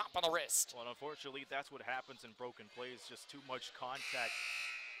 a chop on the wrist. Well, unfortunately, that's what happens in broken plays. Just too much contact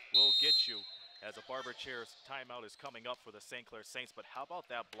will get you. As a barber chair's timeout is coming up for the St. Clair Saints. But how about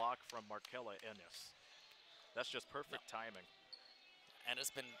that block from Markella Ennis? That's just perfect timing.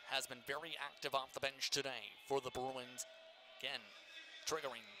 Ennis has been very active off the bench today for the Bruins. Again,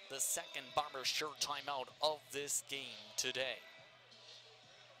 triggering the second barber shirt timeout of this game today.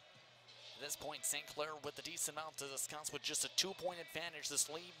 At this point, St. Clair with a decent amount to discuss with just a 2-point advantage. This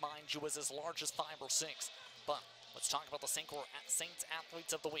lead, mind you, is as large as 5 or 6. But let's talk about the St. Clair Saints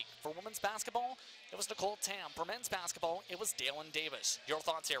athletes of the week. For women's basketball, it was Nicole Tam. For men's basketball, it was Dalen Davis. Your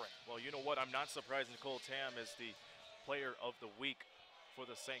thoughts, Aaron? Well, you know what? I'm not surprised Nicole Tam is the player of the week for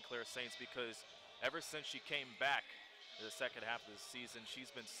the St. Clair Saints, because ever since she came back in the second half of the season,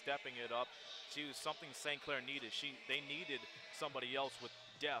 she's been stepping it up. She was something St. Clair needed. They needed somebody else with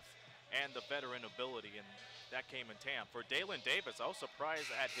depth and the veteran ability, and that came in Tam. For Dalen Davis, I was surprised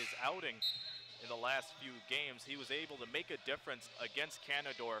at his outing in the last few games. He was able to make a difference against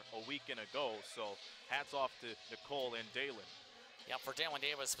Canadore a weekend ago, so hats off to Nicole and Dalen. Yeah, for Dalen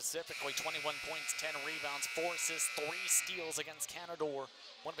Davis specifically, 21 points, 10 rebounds, 4 assists, 3 steals against Canadore.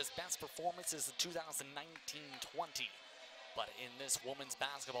 One of his best performances in 2019-20. But in this women's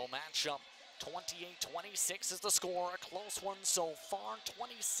basketball matchup, 28-26 is the score, a close one so far.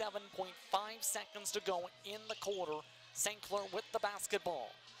 27.5 seconds to go in the quarter. St. Clair with the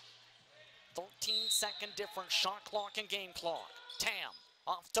basketball. 13-second difference, shot clock and game clock. Tam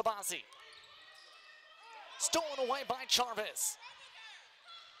off to Bazzi. Stolen away by Charvis.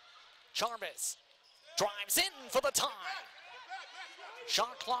 Charvis drives in for the tie.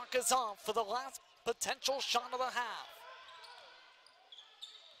 Shot clock is off for the last potential shot of the half.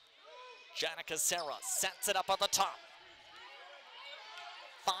 Janica Sarah sets it up at the top.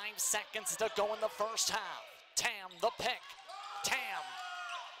 5 seconds to go in the first half. Tam the pick. Tam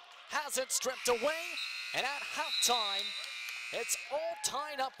has it stripped away, and at halftime, it's all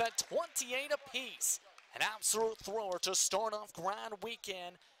tied up at 28 apiece. An absolute thrower to start off Grand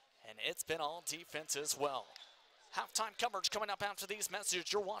Weekend, and it's been all defense as well. Halftime coverage coming up after these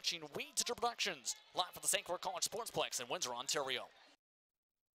messages. You're watching Weed Digital Productions, live from the St. Clair College Sportsplex in Windsor, Ontario.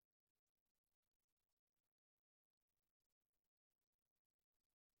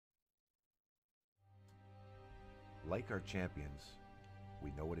 Like our champions,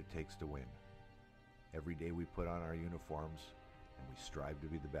 we know what it takes to win. Every day we put on our uniforms and we strive to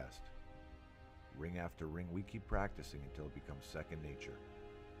be the best. Ring after ring, we keep practicing until it becomes second nature.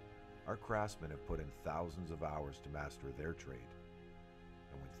 Our craftsmen have put in thousands of hours to master their trade.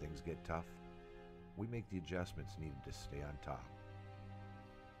 And when things get tough, we make the adjustments needed to stay on top.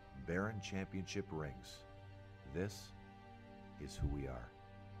 Baron Championship rings. This is who we are.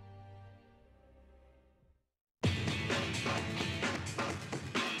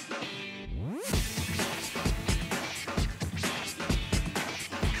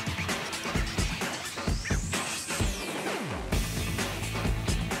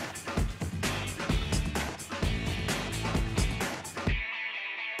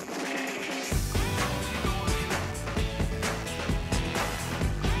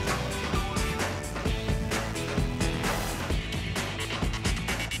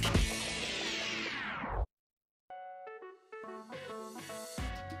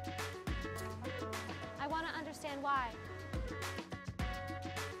 I want to understand why.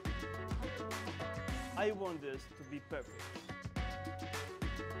 I want this to be perfect.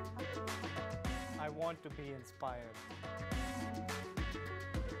 I want to be inspired.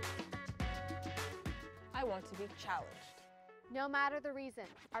 I want to be challenged. No matter the reason,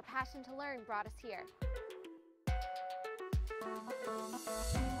 our passion to learn brought us here.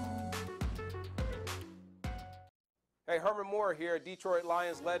 Hey, Herman Moore here, Detroit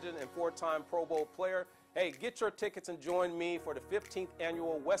Lions legend and four-time Pro Bowl player. Hey, get your tickets and join me for the 15th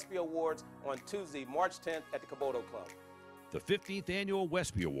Annual Westby Awards on Tuesday, March 10th at the Caboto Club. The 15th Annual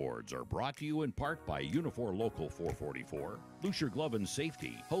Westby Awards are brought to you in part by Unifor Local 444, Lucier Glove and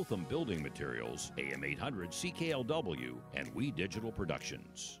Safety, Hotham Building Materials, AM 800 CKLW, and We Digital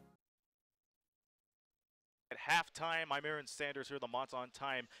Productions. At halftime, I'm Aaron Sanders here at the Mott's On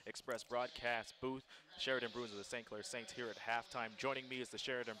Time Express broadcast booth. Sheridan Bruins of the St. Clair Saints here at halftime. Joining me is the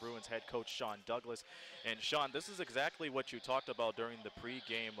Sheridan Bruins head coach, Sean Douglas. And Sean, this is exactly what you talked about during the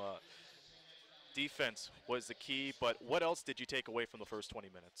pregame. Defense was the key, but what else did you take away from the first 20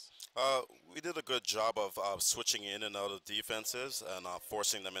 minutes? We did a good job of switching in and out of defenses and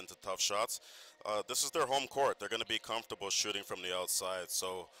forcing them into tough shots. This is their home court. They're going to be comfortable shooting from the outside,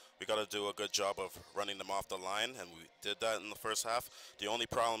 so we got to do a good job of running them off the line, and we did that in the first half. The only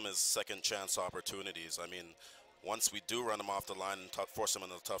problem is second chance opportunities. I mean, once we do run them off the line and force them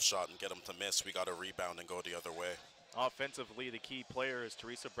into a tough shot and get them to miss, we got to rebound and go the other way. Offensively, the key player is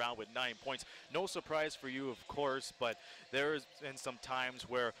Teresa Brown with 9 points. No surprise for you, of course, but there's been some times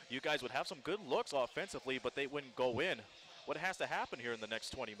where you guys would have some good looks offensively, but they wouldn't go in. What has to happen here in the next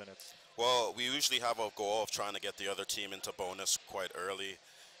 20 minutes? Well, we usually have a goal of trying to get the other team into bonus quite early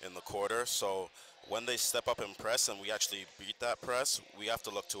in the quarter. So when they step up and press and we actually beat that press, we have to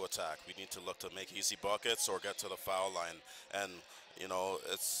look to attack. We need to look to make easy buckets or get to the foul line. And, you know,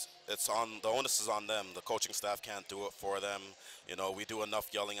 the onus is on them. The coaching staff can't do it for them. You know, we do enough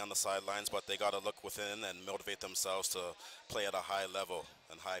yelling on the sidelines, but they got to look within and motivate themselves to play at a high level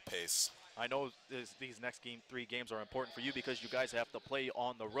and high pace. I know these next three games are important for you because you guys have to play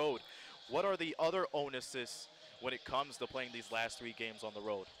on the road. What are the other onuses when it comes to playing these last 3 games on the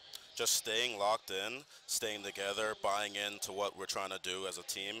road? Just staying locked in, staying together, buying into what we're trying to do as a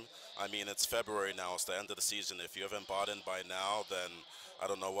team. I mean, it's February now. It's the end of the season. If you haven't bought in by now, then I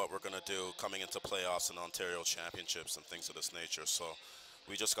don't know what we're going to do coming into playoffs and Ontario championships and things of this nature. So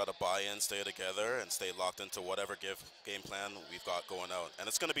we just got to buy in, stay together, and stay locked into whatever game plan we've got going out. And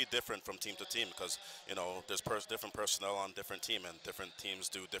it's going to be different from team to team because, you know, there's different personnel on different team and different teams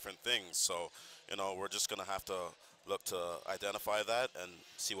do different things. So, you know, we're just going to have to look to identify that and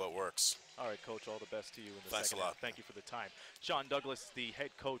see what works. All right, Coach, all the best to you in the Thanks second a lot. half. Thank you for the time. Sean Douglas, the head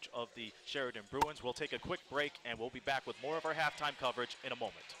coach of the Sheridan Bruins. We'll take a quick break, and we'll be back with more of our halftime coverage in a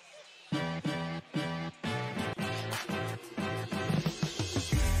moment.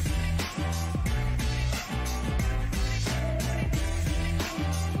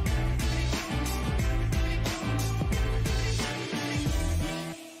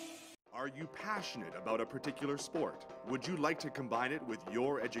 Are you passionate about a particular sport? Would you like to combine it with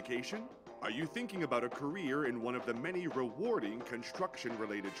your education? Are you thinking about a career in one of the many rewarding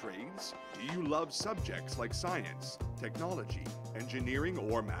construction-related trades? Do you love subjects like science, technology, engineering,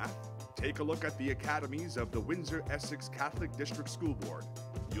 or math? Take a look at the academies of the Windsor-Essex Catholic District School Board.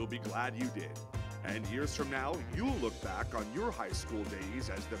 You'll be glad you did. And years from now, you'll look back on your high school days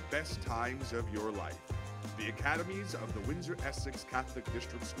as the best times of your life. The academies of the Windsor-Essex Catholic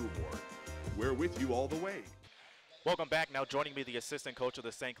District School Board. We're with you all the way. Welcome back. Now joining me, the assistant coach of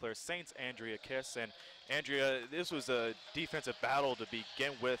the St. Clair Saints, Andrea Kiss. And Andrea, this was a defensive battle to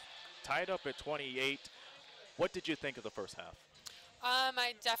begin with, tied up at 28. What did you think of the first half?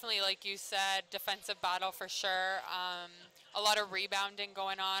 I definitely, like you said, defensive battle for sure. A lot of rebounding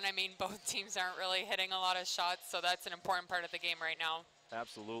going on. I mean, both teams aren't really hitting a lot of shots, so that's an important part of the game right now.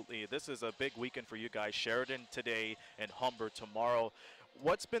 Absolutely. This is a big weekend for you guys. Sheridan today and Humber tomorrow.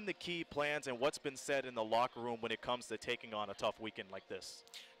 What's been the key plans and what's been said in the locker room when it comes to taking on a tough weekend like this?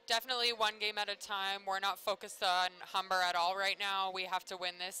 Definitely one game at a time. We're not focused on Humber at all right now. We have to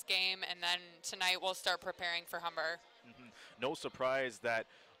win this game, and then tonight we'll start preparing for Humber. no surprise that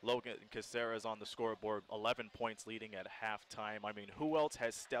Logan Casera is on the scoreboard, 11 points leading at halftime. I mean, who else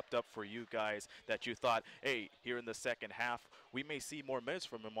has stepped up for you guys that you thought, hey, here in the second half, we may see more minutes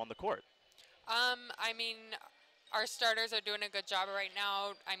from him on the court? I mean, our starters are doing a good job right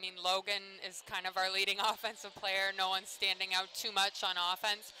now. I mean, Logan is kind of our leading offensive player. No one's standing out too much on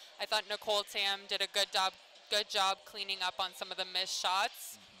offense. I thought Nicole Tam did a good job cleaning up on some of the missed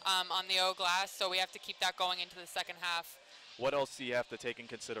shots on the O glass, so we have to keep that going into the second half. What else do you have to take in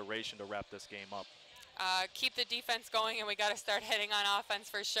consideration to wrap this game up? Keep the defense going, and we got to start hitting on offense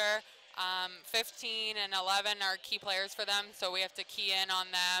for sure. 15 and 11 are key players for them, so we have to key in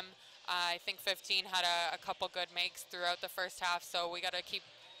on them. I think 15 had a couple good makes throughout the first half, so we got to keep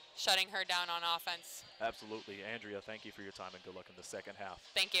shutting her down on offense. Absolutely. Andrea, thank you for your time and good luck in the second half.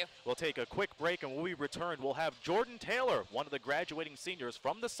 Thank you. We'll take a quick break, and when we return, we'll have Jordan Taylor, one of the graduating seniors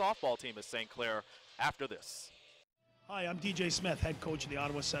from the softball team at St. Clair, after this. Hi, I'm DJ Smith, head coach of the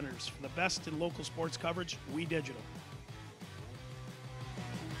Ottawa Senators. For the best in local sports coverage, We Digital.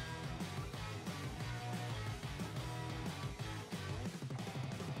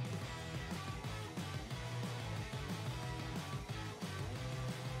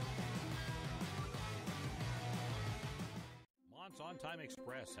 On-Time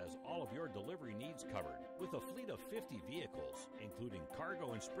Express has all of your delivery needs covered with a fleet of 50 vehicles, including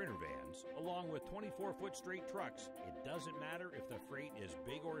cargo and sprinter vans, along with 24-foot straight trucks. It doesn't matter if the freight is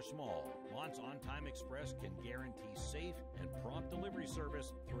big or small. Mont's On-Time Express can guarantee safe and prompt delivery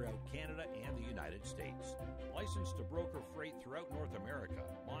service throughout Canada and the United States. Licensed to broker freight throughout North America,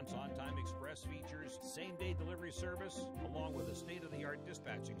 Mont's On-Time Express features same-day delivery service, along with a state-of-the-art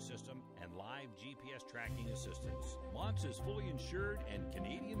dispatching system and live GPS tracking assistance. Mont's is fully insured and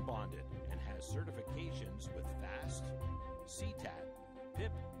Canadian bonded and has certifications with FAST, CTAT,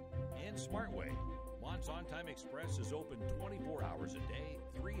 PIP, and SmartWay. Mont's On-Time Express is open 24 hours a day,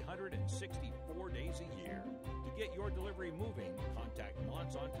 364 days a year. To get your delivery moving, contact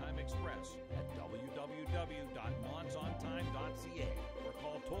Mont's On-Time Express at www.montsontime.ca or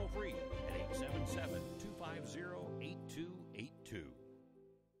call toll-free at 877-250-8282.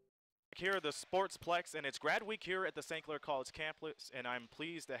 Here at the Sportsplex, and it's Grad Week here at the St. Clair College campus, and I'm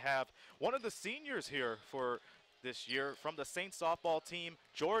pleased to have one of the seniors here for this year from the Saints softball team,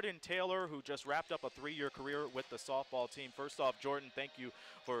 Jordan Taylor, who just wrapped up a 3-year career with the softball team. First off, Jordan, thank you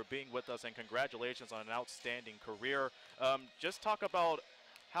for being with us, and congratulations on an outstanding career. Just talk about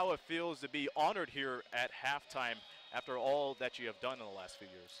how it feels to be honored here at halftime after all that you have done in the last few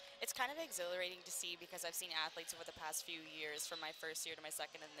years. It's kind of exhilarating to see because I've seen athletes over the past few years, from my first year to my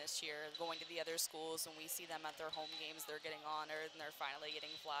second and this year, going to the other schools, and we see them at their home games, they're getting honored and they're finally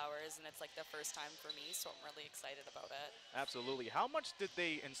getting flowers, and it's like the first time for me, so I'm really excited about it. Absolutely. How much did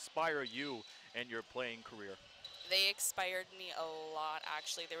they inspire you in your playing career? They inspired me a lot,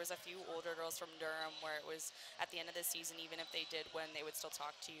 actually. There was a few older girls from Durham where it was at the end of the season, even if they did win, they would still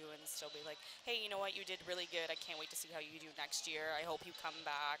talk to you and still be like, hey, you know what, you did really good. I can't wait to see how you do next year. I hope you come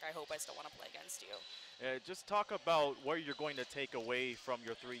back. I hope I still want to play against you. Just talk about what you're going to take away from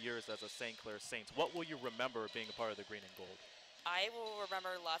your 3 years as a St. Clair Saints. What will you remember being a part of the green and gold? I will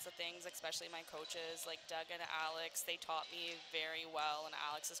remember lots of things, especially my coaches like Doug and Alex. They taught me very well, and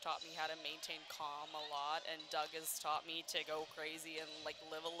Alex has taught me how to maintain calm a lot, and Doug has taught me to go crazy and like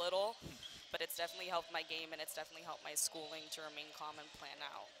live a little. But it's definitely helped my game, and it's definitely helped my schooling to remain calm and plan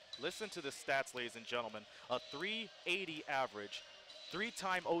out. Listen to the stats, ladies and gentlemen. A 380 average,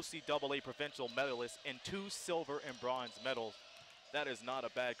 3-time OCAA provincial medalist, and 2 silver and bronze medals. That is not a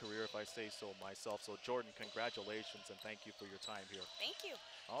bad career, if I say so myself. So, Jordan, congratulations, and thank you for your time here. Thank you.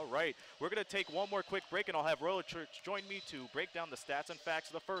 All right. We're going to take one more quick break, and I'll have Royal Church join me to break down the stats and facts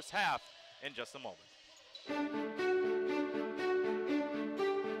of the first half in just a moment.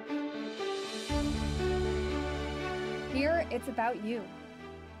 Here, it's about you.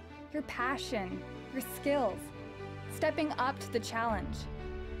 Your passion, your skills, stepping up to the challenge.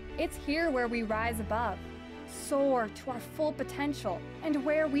 It's here where we rise above, soar to our full potential, and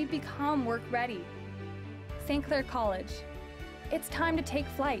where we become work ready. St. Clair College, it's time to take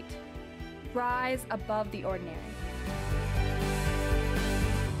flight. Rise above the ordinary.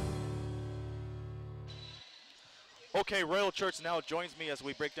 Okay, Royal Church now joins me as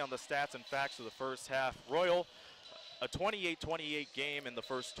we break down the stats and facts of the first half. Royal, a 28-28 game in the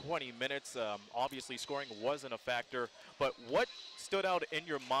first 20 minutes. Obviously, scoring wasn't a factor, but what stood out in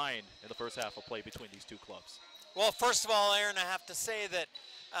your mind in the first half of play between these two clubs? Well, first of all, Aaron, I have to say that,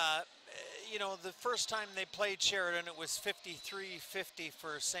 you know, the first time they played Sheridan, it was 53-50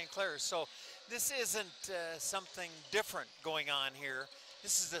 for St. Clair. So this isn't something different going on here.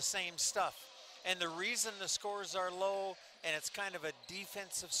 This is the same stuff. And the reason the scores are low and it's kind of a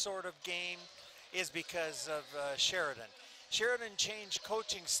defensive sort of game is because of Sheridan. Sheridan changed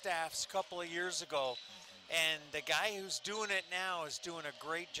coaching staffs a couple of years ago, and the guy who's doing it now is doing a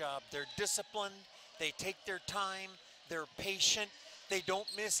great job. They're disciplined, they take their time, they're patient, they don't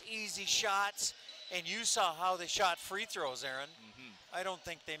miss easy shots, and you saw how they shot free throws, Aaron. I don't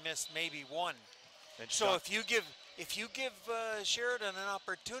think they missed maybe one. And so if you give Sheridan an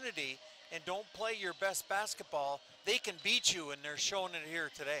opportunity and don't play your best basketball, they can beat you, and they're showing it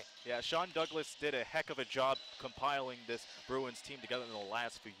here today. Yeah, Sean Douglas did a heck of a job compiling this Bruins team together in the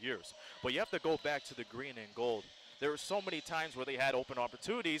last few years. But you have to go back to the green and gold. There were so many times where they had open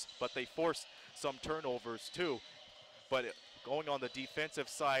opportunities, but they forced some turnovers too. But going on the defensive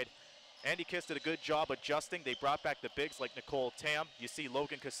side, Andy Kiss did a good job adjusting. They brought back the bigs like Nicole Tam. You see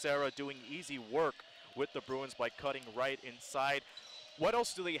Logan Casera doing easy work with the Bruins by cutting right inside. What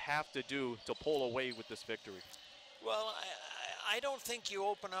else do they have to do to pull away with this victory? Well, I don't think you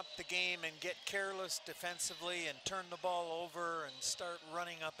open up the game and get careless defensively and turn the ball over and start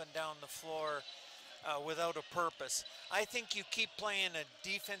running up and down the floor without a purpose. I think you keep playing a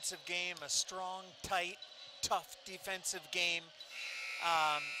defensive game, a strong, tight, tough defensive game,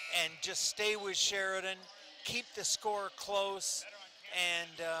 and just stay with Sheridan, keep the score close,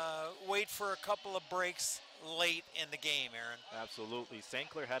 and wait for a couple of breaks late in the game, Aaron. Absolutely. St.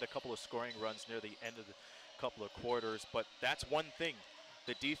 Clair had a couple of scoring runs near the end of the couple of quarters, but that's one thing,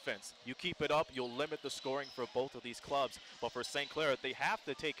 the defense. You keep it up, you'll limit the scoring for both of these clubs, but for St. Clair, they have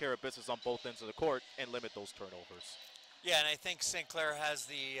to take care of business on both ends of the court and limit those turnovers. Yeah, and I think St. Clair has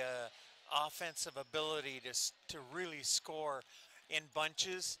the offensive ability to really score in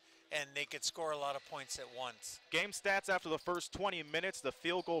bunches, and they could score a lot of points at once. Game stats after the first 20 minutes, the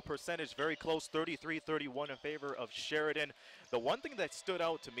field goal percentage very close, 33-31 in favor of Sheridan. The one thing that stood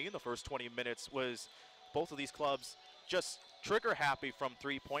out to me in the first 20 minutes was both of these clubs just trigger happy from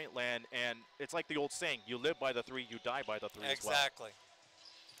three-point land, and it's like the old saying, you live by the three, you die by the three as well.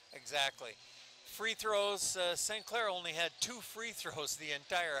 Exactly. Free throws, St. Clair only had 2 free throws the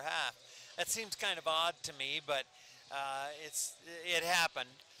entire half. That seems kind of odd to me, but it happened.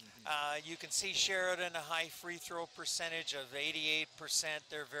 You can see Sheridan, a high free throw percentage of 88%.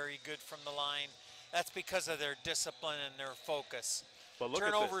 They're very good from the line. That's because of their discipline and their focus. But look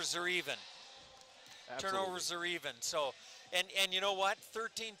turnovers are even. Absolutely. Turnovers are even. So, and you know what?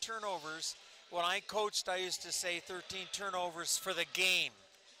 13 turnovers. When I coached, I used to say 13 turnovers for the game.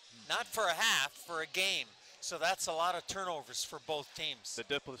 Not for a half, for a game. So that's a lot of turnovers for both teams. The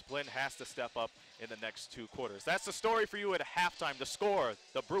discipline has to step up in the next 2 quarters. That's the story for you at halftime. The score,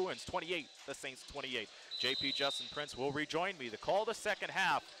 the Bruins 28, the Saints 28. JP Justin Prince will rejoin me to call the second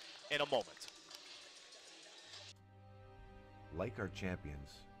half in a moment. Like our champions,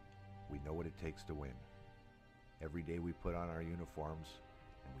 we know what it takes to win. Every day we put on our uniforms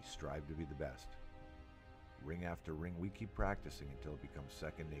and we strive to be the best. Ring after ring, we keep practicing until it becomes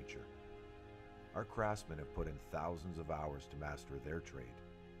second nature. Our craftsmen have put in thousands of hours to master their trade.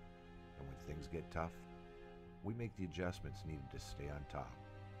 And when things get tough, we make the adjustments needed to stay on top.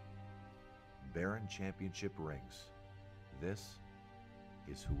 Baron Championship rings. This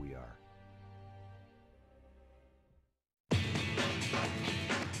is who we are.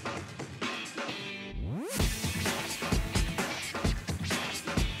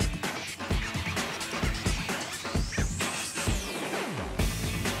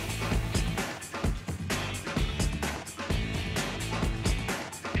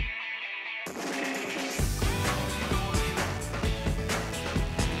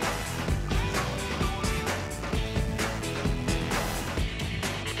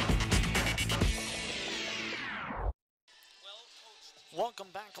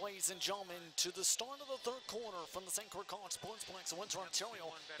 Welcome back, ladies and gentlemen, to the start of the third quarter from the St. Clair College Sportsplex in Windsor, Ontario.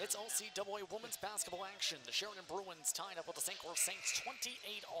 It's OCAA women's basketball action. The Sheridan Bruins tied up with the St. Clair Saints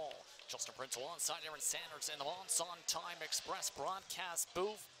 28-all. Justin Prince alongside Aaron Sanders in the On Time Express broadcast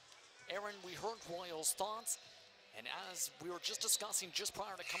booth. Aaron, we heard Royal's thoughts, and as we were just discussing just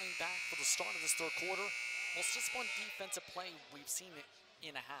prior to coming back for the start of this third quarter, well, it's just one defensive play we've seen it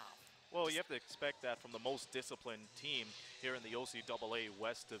in a half. Well, you have to expect that from the most disciplined team here in the OCAA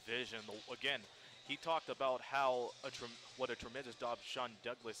West Division. Again, he talked about how what a tremendous job Sean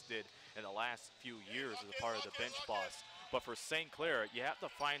Douglas did in the last few years as a part of the bench boss. But for St. Clair, you have to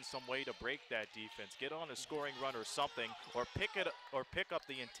find some way to break that defense, get on a scoring run or something, or pick up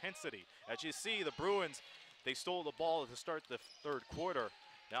the intensity. As you see, the Bruins, they stole the ball to start the third quarter.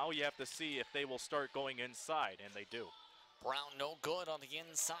 Now you have to see if they will start going inside, and they do. Brown no good on the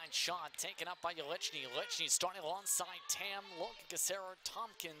inside shot, taken up by Ulichny. Ulichny starting alongside Tam, Logan Casera,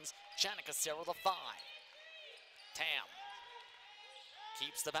 Tompkins, Janet Casera the 5. Tam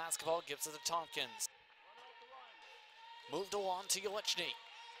keeps the basketball, gives it to Tompkins. Moved along to Ulichny.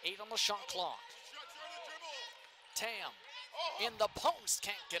 8 on the shot clock. Tam in the post,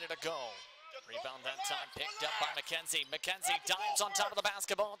 can't get it to go. Rebound that time picked up by McKenzie. McKenzie dives on top of the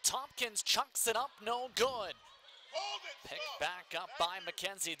basketball. Tompkins chucks it up, no good. Picked back up by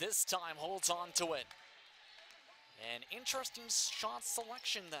McKenzie, this time holds on to it. An interesting shot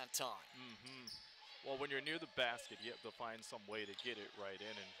selection that time. Well, when you're near the basket, you have to find some way to get it right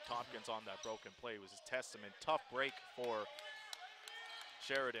in, and Tompkins on that broken play was a testament. Tough break for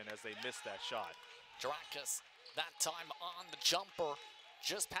Sheridan as they missed that shot. Drakus that time on the jumper,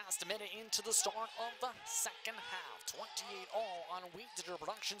 just past a minute into the start of the second half. 28 all on Wheat Digital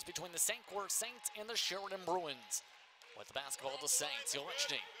Productions between the St. Clair Saints and the Sheridan Bruins. With the basketball, the Saints.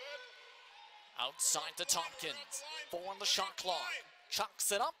 Ulichny outside to Tompkins. 4 on the shot clock.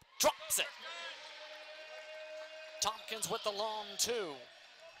 Chucks it up, drops it. Tompkins with the long 2.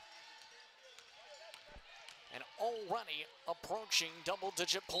 And already approaching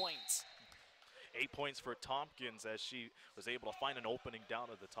double-digit points. 8 points for Tompkins as she was able to find an opening down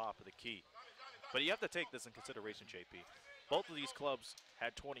at the top of the key. But you have to take this in consideration, JP. Both of these clubs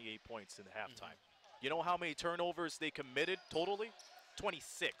had 28 points in the halftime. You know how many turnovers they committed totally?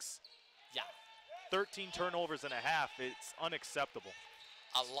 26. Yeah. 13 turnovers and a half. It's unacceptable.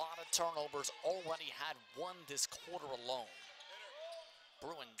 A lot of turnovers, already had 1 this quarter alone.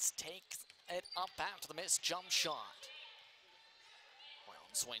 Bruins take it up after the missed jump shot.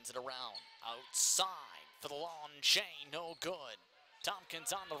 Brown swings it around. Outside for the long J, no good.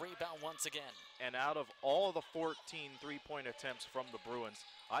 Tompkins on the rebound once again. And out of all the 14 three-point attempts from the Bruins,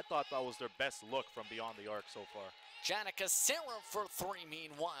 I thought that was their best look from beyond the arc so far. Janet Casera for 3,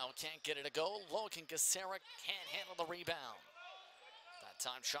 meanwhile, can't get it to go. Logan Casera can't handle the rebound. That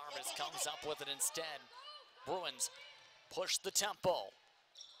time Jarvis comes up with it instead. Bruins push the tempo.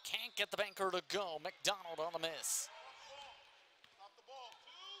 Can't get the banker to go. McDonald on the miss.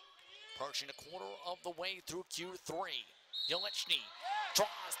 Approaching a quarter of the way through Q3. Ulichny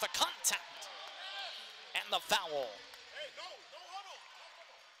draws the contact and the foul.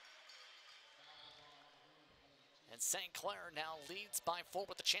 And St. Clair now leads by 4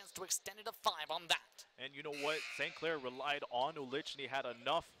 with a chance to extend it to 5 on that. And you know what? St. Clair relied on Ulichny,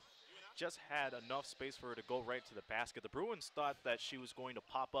 just had enough space for her to go right to the basket. The Bruins thought that she was going to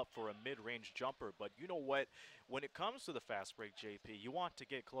pop up for a mid-range jumper, but you know what? When it comes to the fast break, JP, you want to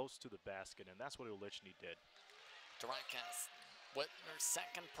get close to the basket, and that's what Ulichny did. Drakus with her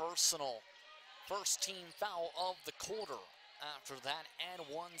second personal. First team foul of the quarter. After that and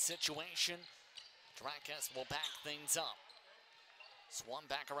 1 situation, Drakus will back things up. Swung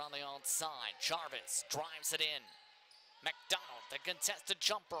back around the outside. Jarvis drives it in. McDonald, the contested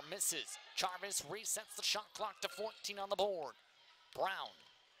jumper, misses. Jarvis resets the shot clock to 14 on the board. Brown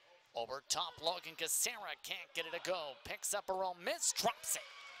over top. Logan Casera can't get it to go. Picks up her own miss, drops it.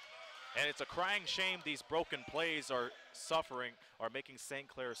 And it's a crying shame these broken plays are making St.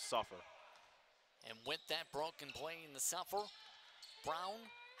 Clair suffer. And with that broken play in the suffer, Brown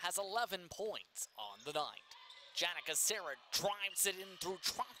has 11 points on the night. Janet Casera drives it in through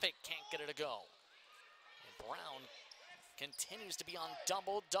traffic, can't get it to go. And Brown continues to be on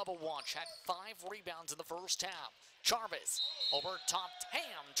double watch, had 5 rebounds in the first half. Jarvis over top,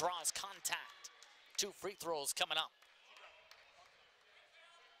 Tam draws contact. 2 free throws coming up.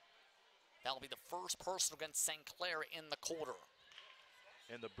 That'll be the first personal against St. Clair in the quarter.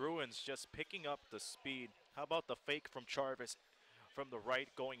 And the Bruins just picking up the speed. How about the fake from Jarvis from the right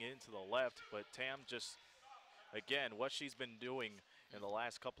going into the left? But Tam just, again, what she's been doing in the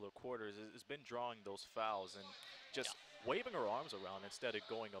last couple of quarters has been drawing those fouls and just waving her arms around instead of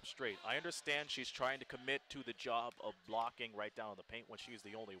going up straight. I understand she's trying to commit to the job of blocking right down in the paint when she's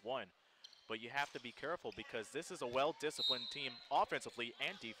the only one. But you have to be careful because this is a well-disciplined team offensively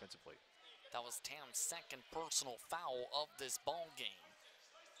and defensively. That was Tam's second personal foul of this ball game.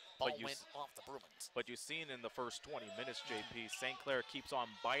 Ball went off the Bruins. But you've seen in the first 20 minutes, JP, St. Clair keeps on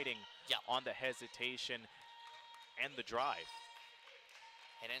biting on the hesitation and the drive.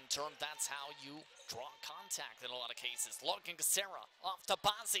 And in turn, that's how you draw contact in a lot of cases. Logan Casera off to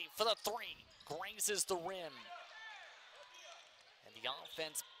Bazzi for the 3. Grazes the rim. And the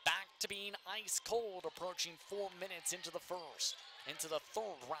offense back to being ice cold, approaching 4 minutes into the first. Into the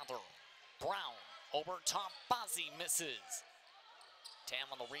third, rather. Brown over top, Bazzi misses. Tam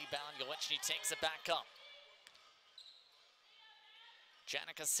on the rebound, Ulichny takes it back up.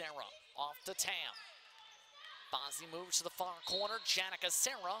 Janet Casera off to Tam. Bonzi moves to the far corner. Janica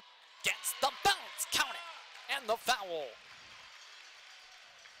Serra gets the bounce. Count it. And the foul.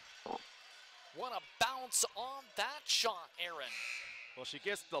 What a bounce on that shot, Aaron. Well, she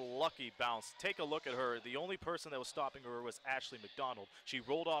gets the lucky bounce. Take a look at her. The only person that was stopping her was Ashley McDonald. She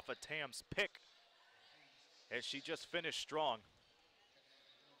rolled off a Tam's pick, and she just finished strong.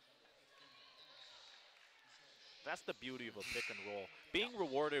 That's the beauty of a pick and roll. Being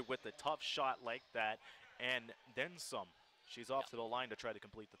rewarded with a tough shot like that, and then some. She's off to the line to try to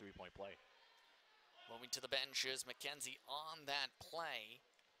complete the three-point play. Moving to the bench is Mackenzie on that play.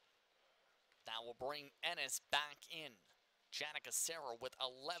 That will bring Ennis back in. Janica Serra with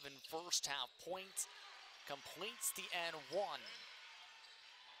 11 first half points completes the N1.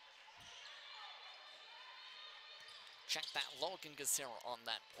 Check that, Logan Gacera on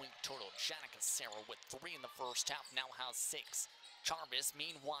that point total. Janica Serra with 3 in the first half, now has 6. Jarvis,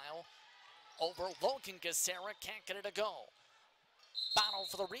 meanwhile, over Logan Gacera, can't get it to go. Battle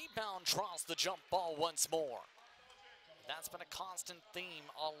for the rebound, draws the jump ball once more. That's been a constant theme,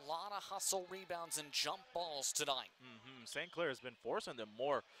 a lot of hustle rebounds and jump balls tonight. St. Clair has been forcing them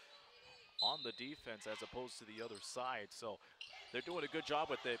more on the defense as opposed to the other side. So they're doing a good job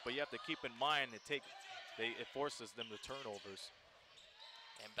with it, but you have to keep in mind it forces them to turnovers.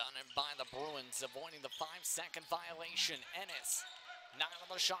 Inbounded by the Bruins, avoiding the 5-second violation. Ennis, 9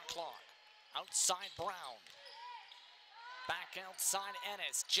 on the shot clock. Outside Brown. Back outside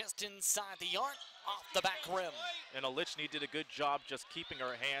Ennis, just inside the arc, off the back rim. And Olichny did a good job just keeping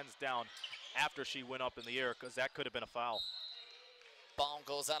her hands down after she went up in the air, because that could have been a foul. Ball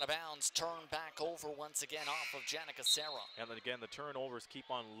goes out of bounds, turned back over once again off of Janica Serra. And then again, the turnovers keep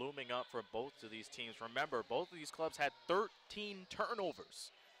on looming up for both of these teams. Remember, both of these clubs had 13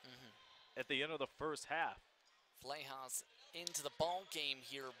 turnovers at the end of the first half. Flayhouse into the ball game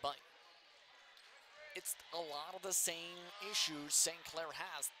here, but it's a lot of the same issues St. Clair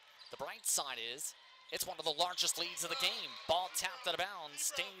has. The bright side is, it's one of the largest leads of the game. Ball tapped out of bounds,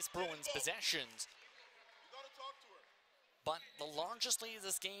 stays Bruins possessions. But the largest lead of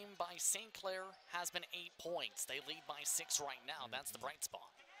this game by St. Clair has been 8 points. They lead by 6 right now. That's the bright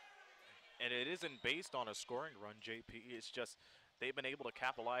spot. And it isn't based on a scoring run, JP. It's just they've been able to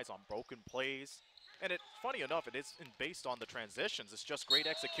capitalize on broken plays. And funny enough, it isn't based on the transitions. It's just great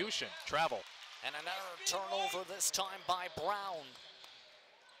execution, travel. And another turnover this time by Brown.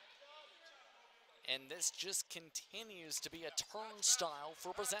 And this just continues to be a turnstile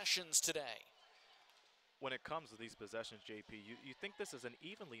for possessions today. When it comes to these possessions, JP, you think this is an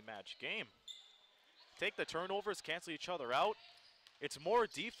evenly matched game. Take the turnovers, cancel each other out. It's more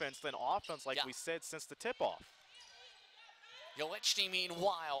defense than offense, like we said, since the tip-off. Jolichny,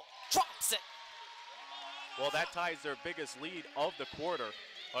 meanwhile, drops it. Well, that ties their biggest lead of the quarter,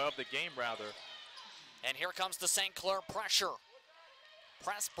 or of the game, rather. And here comes the St. Clair pressure.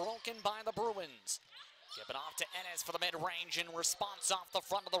 Press broken by the Bruins. Give it off to Ennis for the mid-range in response off the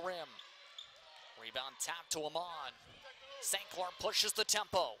front of the rim. Rebound tap to Amon. St. Clair pushes the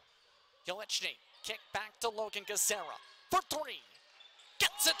tempo. Jolichny, kick back to Logan Gacera for 3.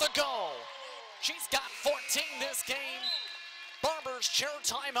 Gets it to go. She's got 14 this game. Barber's chair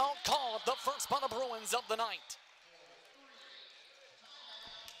timeout called, the first by the Bruins of the night.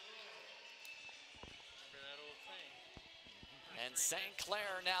 And St.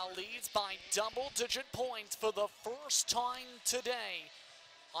 Clair now leads by double-digit points for the first time today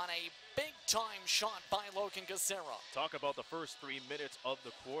on a big-time shot by Logan Gacera. Talk about the first 3 minutes of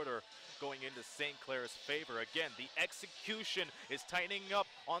the quarter going into St. Clair's favor. Again, the execution is tightening up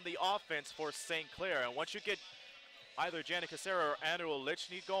on the offense for St. Clair. And once you get either Janica Serra or Anna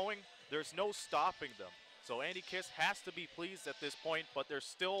Olichny going, there's no stopping them. So Andy Kiss has to be pleased at this point, but there's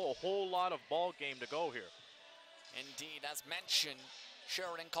still a whole lot of ball game to go here. Indeed, as mentioned,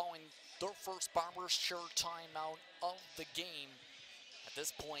 Sheridan calling their first Barber's chair timeout of the game. At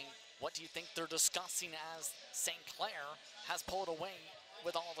this point, what do you think they're discussing as St. Clair has pulled away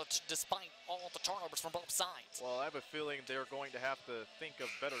with despite all the turnovers from both sides? Well, I have a feeling they're going to have to think of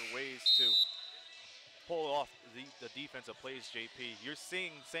better ways to pull off the defensive plays, JP. You're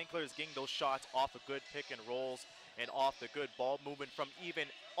seeing St. Clair's getting those shots off of good pick and rolls and off the good ball movement from even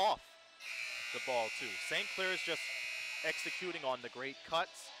off the ball too. St. Clair's just executing on the great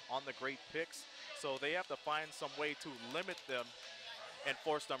cuts, on the great picks, so they have to find some way to limit them and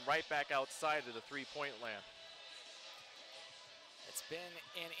force them right back outside of the three-point land. It's been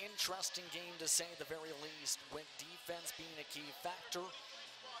an interesting game to say the very least, with defense being a key factor.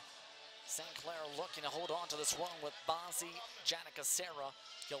 St. Clair looking to hold on to this run with Bonzi, Janica Serra,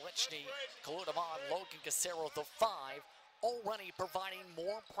 Jolichny, Kaludamon, Logan Gacera, the 5. already providing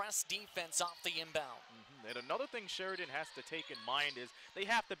more press defense off the inbound. And another thing Sheridan has to take in mind is they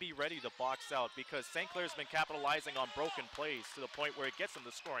have to be ready to box out because St. Clair's been capitalizing on broken plays to the point where it gets them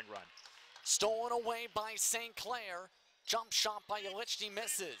the scoring run. Stolen away by St. Clair. Jump shot by Yelichny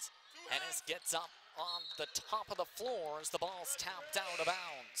misses. Ennis gets up on the top of the floor as the ball's tapped out of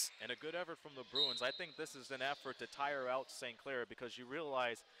bounds. And a good effort from the Bruins. I think this is an effort to tire out St. Clair because you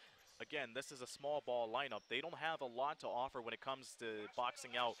realize, again, this is a small ball lineup. They don't have a lot to offer when it comes to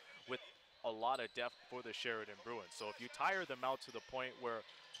boxing out with a lot of depth for the Sheridan Bruins. So if you tire them out to the point where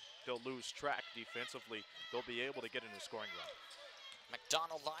they'll lose track defensively, they'll be able to get in a scoring run.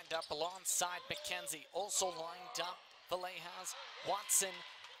 McDonald lined up alongside McKenzie. Also lined up, Villejas, Watson.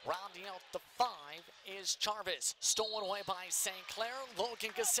 Rounding out the 5 is Jarvis. Stolen away by St. Clair.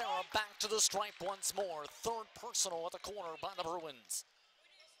 Logan Casera back to the stripe once more. Third personal at the corner by the Bruins.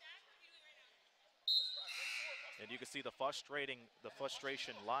 And you can see the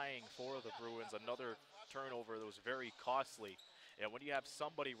frustration lying for the Bruins. Another turnover that was very costly. And when you have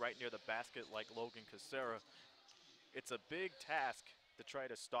somebody right near the basket like Logan Casera, it's a big task to try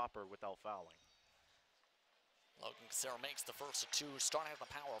to stop her without fouling. Logan Casera makes the first of 2, starting at the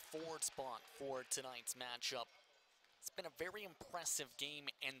power forward spot for tonight's matchup. It's been a very impressive game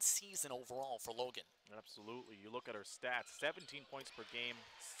and season overall for Logan. Absolutely. You look at her stats, 17 points per game,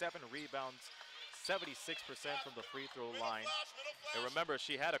 7 rebounds, 76% from the free throw line. And remember,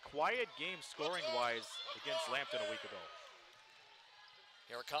 she had a quiet game scoring-wise against Lambton a week ago.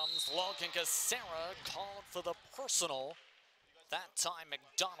 Here comes Logan Casera, called for the personal. That time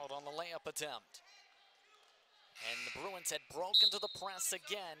McDonald on the layup attempt. And the Bruins had broken to the press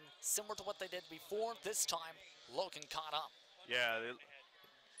again, similar to what they did before. This time, Logan caught up. Yeah,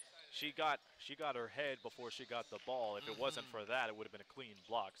 she got her head before she got the ball. If it wasn't for that, it would have been a clean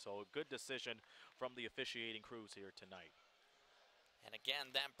block. So a good decision from the officiating crews here tonight. And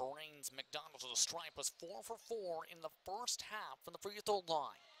again, that brings McDonald to the stripe. Was 4 for 4 in the first half from the free throw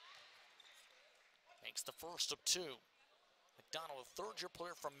line. Makes the first of 2. McDonald, a third-year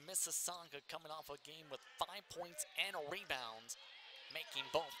player from Mississauga, coming off a game with 5 points and rebounds, making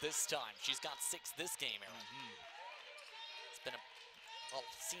both this time. She's got 6 this game, Aaron. It's been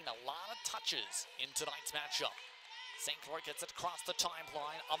seen a lot of touches in tonight's matchup. St. Clair gets it across the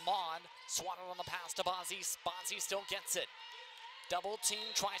timeline. Ahmad swatted on the pass to Bazzi. Bazzi still gets it. Double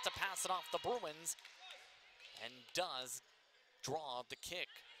team, tries to pass it off the Bruins, and does draw the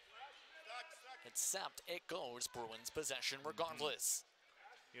kick. Except it goes Bruins possession regardless.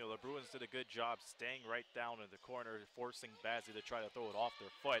 You know, the Bruins did a good job staying right down in the corner, forcing Bazzi to try to throw it off their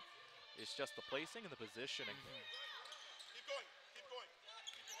foot. It's just the placing and the positioning. Keep going.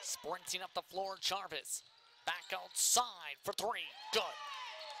 Sprinting up the floor, Jarvis. Back outside for 3. Good.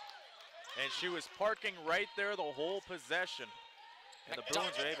 And she was parking right there the whole possession. And the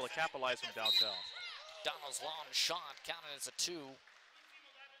Bruins are able to capitalize from downtown. Donald's long shot counted as a 2.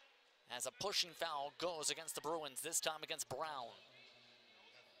 As a pushing foul goes against the Bruins, this time against Brown.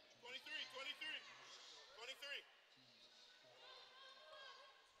 23.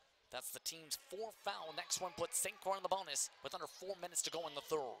 That's the team's 4th foul. Next one puts St. Clair in the bonus with under 4 minutes to go in the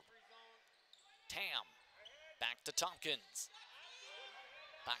third. Tam, back to Tompkins.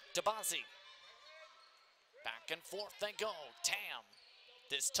 Back to Bazzi. Back and forth they go. Tam.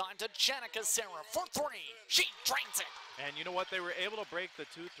 This time to Janica Sarah for 3. She drains it. And you know what? They were able to break the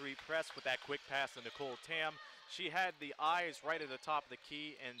 2-3 press with that quick pass to Nicole Tam. She had the eyes right at the top of the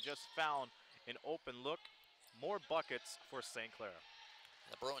key and just found an open look. More buckets for St. Clair.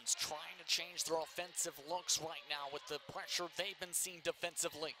 The Bruins trying to change their offensive looks right now with the pressure they've been seeing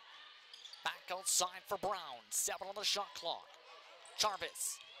defensively. Back outside for Brown. 7 on the shot clock.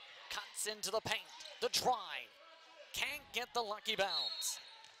 Jarvis cuts into the paint. The drive. Can't get the lucky bounce.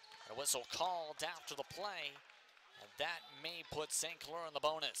 A whistle called after the play, and that may put St. Clair in the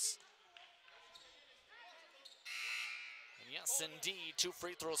bonus. And yes, indeed, 2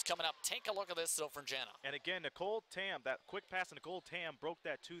 free throws coming up. Take a look at this, though, from Jana. And again, Nicole Tam, that quick pass to Nicole Tam broke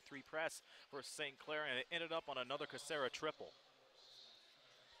that 2-3 press for St. Clair, and it ended up on another Casera triple.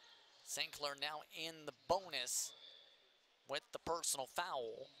 St. Clair now in the bonus with the personal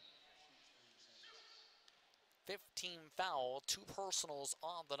foul. 15 foul, 2 personals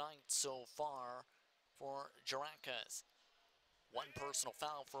on the night so far for Jaracas. 1 personal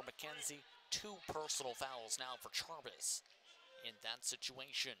foul for McKenzie, 2 personal fouls now for Jarvis in that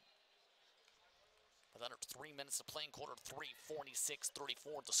situation. With under 3 minutes to play in quarter 3,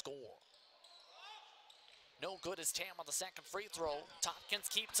 46-34 the score. No good is Tam on the second free throw. Tompkins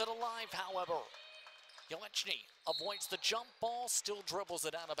keeps it alive, however. Yelichny avoids the jump ball, still dribbles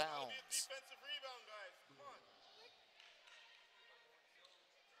it out of bounds.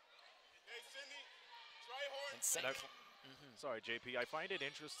 Sorry, JP. I find it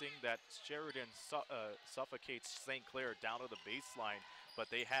interesting that Sheridan suffocates St. Clair down to the baseline, but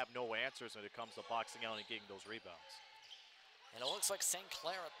they have no answers when it comes to boxing out and getting those rebounds. And it looks like St.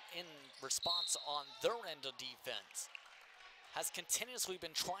 Clair, in response on their end of defense, has continuously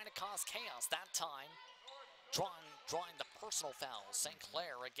been trying to cause chaos. That time, drawing the personal foul, St.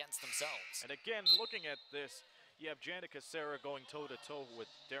 Clair against themselves. And again, looking at this, you have Janica Sarah going toe-to-toe with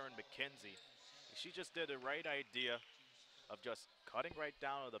Darren McKenzie. She just did the right idea of just cutting right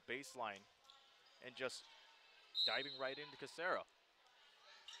down to the baseline and just diving right into Casera.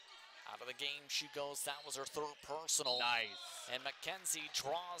 Out of the game she goes. That was her third personal. Nice. And McKenzie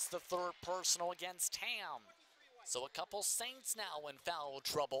draws the third personal against Tam. So a couple Saints now in foul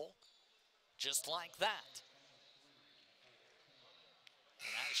trouble, just like that.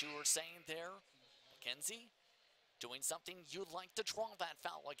 And as you were saying there, McKenzie doing something you'd like to draw that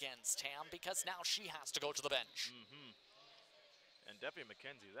foul against Tam, because now she has to go to the bench. And definitely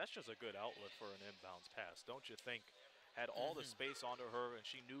McKenzie, that's just a good outlet for an inbounds pass, don't you think? Had all the space under her, and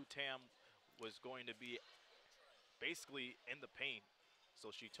she knew Tam was going to be basically in the paint. So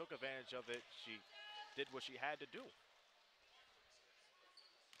she took advantage of it. She did what she had to do.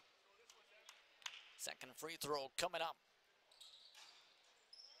 Second free throw coming up.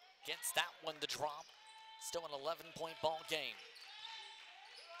 Gets that one to drop. Still an 11-point ball game.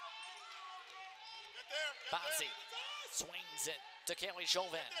 Bazzi swings it to Kaylee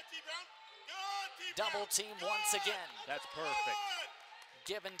Chauvin. Double team once again. That's perfect.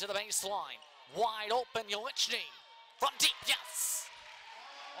 Given to the baseline. Wide open, Yolichny from deep, yes!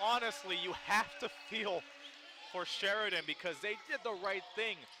 Honestly, you have to feel for Sheridan because they did the right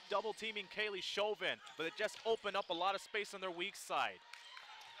thing, double teaming Kaylee Chauvin, but it just opened up a lot of space on their weak side.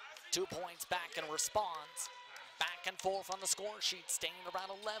 2 points back in response. Back and forth on the score sheet, staying around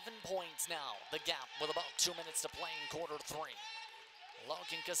 11 points now. The gap with about 2 minutes to play in quarter three.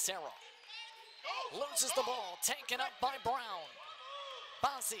 Logan Casera loses the ball, taken up by Brown.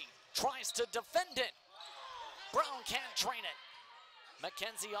 Bazzi tries to defend it. Brown can't drain it.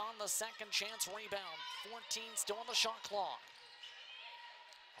 McKenzie on the second chance rebound. 14 still on the shot clock.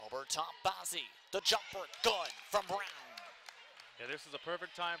 Over top, Bazzi. The jumper, good from Brown. Yeah, this is a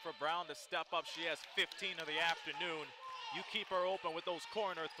perfect time for Brown to step up. She has 15 of the afternoon. You keep her open with those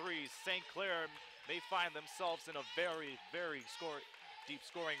corner threes. St. Clair may find themselves in a very, very deep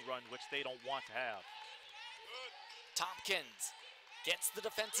scoring run, which they don't want to have. Tompkins gets the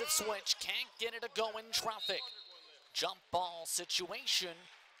defensive switch, can't get it to go in traffic. Jump ball situation,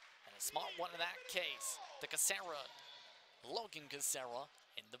 and a smart one in that case. The Casera, Logan Casera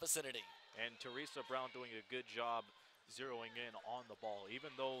in the vicinity. And Teresa Brown doing a good job zeroing in on the ball.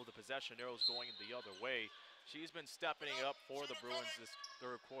 Even though the possession arrow is going the other way, she's been stepping up for the Bruins this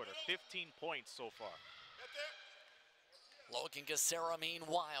third quarter. 15 points so far. Logan Casera,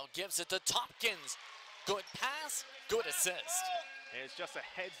 meanwhile, gives it to Tompkins. Good pass, good assist. And it's just a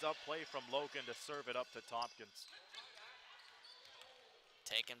heads-up play from Logan to serve it up to Tompkins.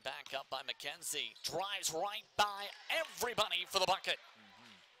 Taken back up by McKenzie. Drives right by everybody for the bucket.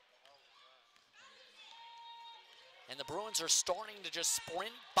 And the Bruins are starting to just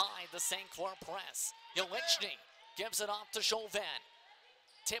sprint by the St. Clair press. Yolichny gives it off to Chauvin.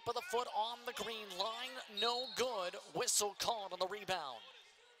 Tip of the foot on the green line, no good. Whistle called on the rebound.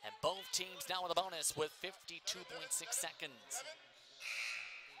 And both teams now with a bonus with 52.6 seconds.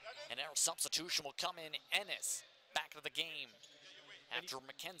 And our substitution will come in. Ennis back to the game after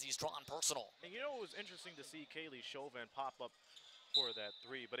McKenzie's drawn personal. And you know, it was interesting to see Kaylee Chauvin pop up for that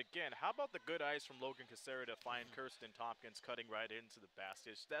three. But again, how about the good eyes from Logan Casera to find Kirsten Tompkins cutting right into the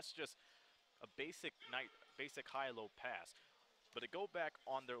basket? That's just a basic high-low pass. But to go back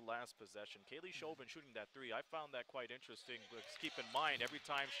on their last possession, Kaylee Chauvin shooting that three, I found that quite interesting. But keep in mind, every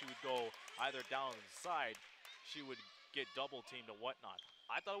time she would go either down the side, she would get double-teamed and whatnot.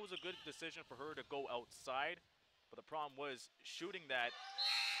 I thought it was a good decision for her to go outside, but the problem was shooting that,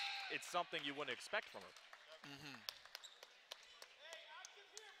 it's something you wouldn't expect from her.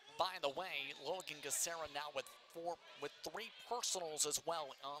 By the way, Logan Casera now with three personals as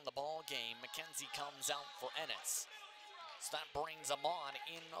well on the ball game. McKenzie comes out for Ennis. So that brings them on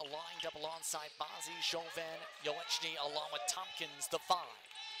in a line double onside. Bazzi, Chauvin, Yolichny along with Tompkins, the five.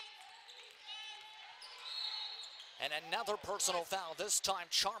 And another personal foul, this time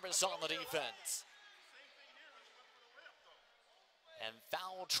Charvis on the defense. And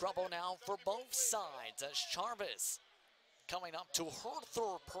foul trouble now for both sides as Charvis coming up to her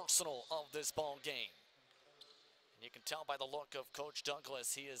third personal of this ball game. And you can tell by the look of Coach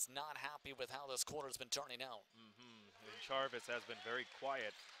Douglas, he is not happy with how this quarter's been turning out. And Charvis has been very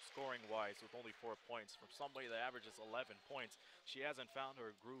quiet scoring-wise with only 4 points. From somebody that averages 11 points, she hasn't found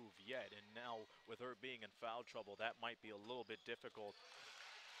her groove yet. And now with her being in foul trouble, that might be a little bit difficult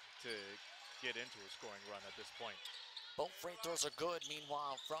to get into a scoring run at this point. Both free throws are good,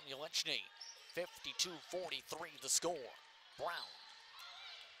 meanwhile, from Ulichny. 52-43 the score. Brown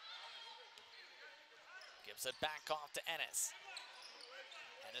gives it back off to Ennis.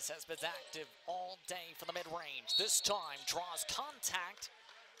 Ennis has been active all day for the mid-range. This time draws contact.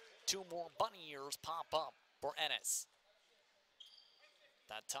 2 more bunny ears pop up for Ennis.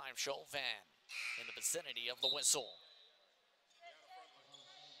 That time Chauvin in the vicinity of the whistle.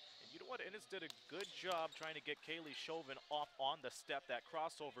 And you know what? Ennis did a good job trying to get Kaylee Chauvin off on the step. That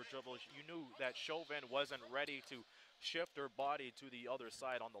crossover dribble, you knew that Chauvin wasn't ready to shift her body to the other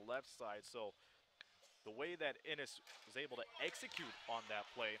side on the left side. So the way that Ennis was able to execute on that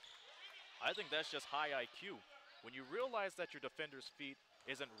play, I think that's just high IQ. When you realize that your defender's feet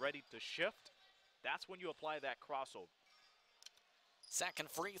isn't ready to shift, that's when you apply that crossover. Second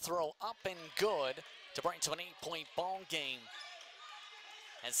free throw up and good to bring to an 8-point ball game.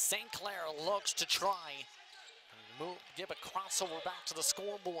 As St. Clair looks to try and give a crossover back to the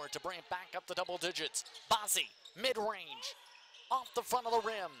scoreboard to bring it back up to double digits. Bazzi, mid-range, off the front of the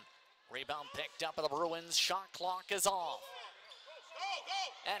rim. Rebound picked up by the Bruins. Shot clock is off.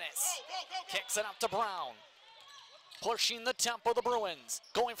 Ennis kicks it up to Brown. Pushing the tempo of the Bruins.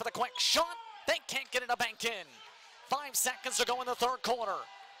 Going for the quick shot. They can't get it to bank in. 5 seconds to go in the third quarter.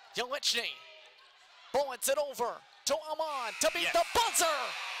 Ulichny bullets it over to Amon to beat the buzzer.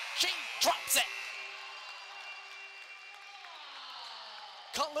 She drops it.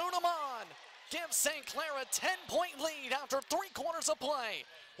 Kalunaman gives St. Clair a 10-point lead after 3 quarters of play.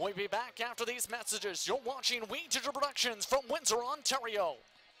 We'll be back after these messages. You're watching We Digital Productions from Windsor, Ontario.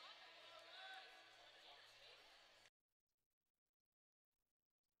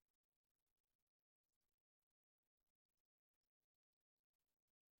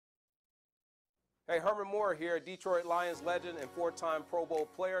 Hey, Herman Moore here, Detroit Lions legend and 4-time Pro Bowl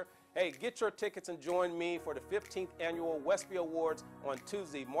player. Hey, get your tickets and join me for the 15th Annual Westby Awards on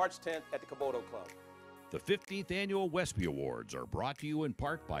Tuesday, March 10th at the Caboto Club. The 15th Annual Westby Awards are brought to you in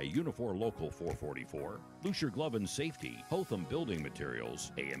part by Unifor Local 444, Lucier Glove and Safety, Hotham Building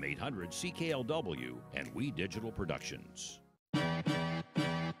Materials, AM 800 CKLW, and We Digital Productions.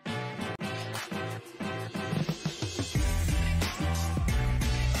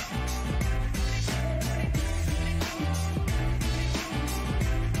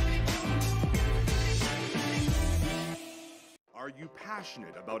 Are you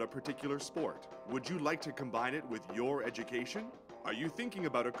passionate about a particular sport? Would you like to combine it with your education? Are you thinking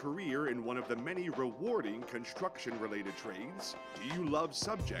about a career in one of the many rewarding construction-related trades? Do you love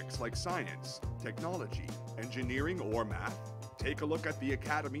subjects like science, technology, engineering, or math? Take a look at the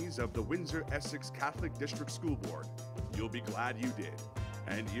academies of the Windsor-Essex Catholic District School Board. You'll be glad you did.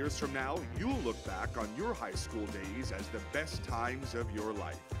 And years from now, you'll look back on your high school days as the best times of your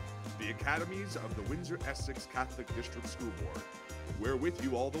life. The academies of the Windsor-Essex Catholic District School Board. We're with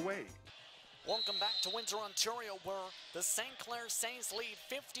you all the way. Welcome back to Windsor, Ontario, where the St. Clair Saints lead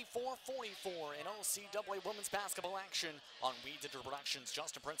 54-44 in OCAA women's basketball action on We Digital Productions.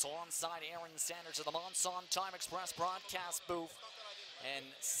 Justin Prince alongside Aaron Sanders at the Monson Time Express broadcast booth. And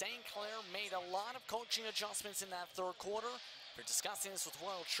St. Clair made a lot of coaching adjustments in that third quarter. We're discussing this with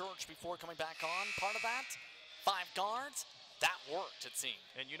Royal Church before coming back on. Part of that, 5 guards. That worked, it seemed.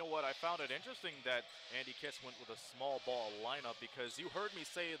 And you know what? I found it interesting that Andy Kiss went with a small ball lineup, because you heard me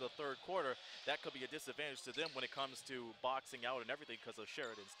say the third quarter that could be a disadvantage to them when it comes to boxing out and everything because of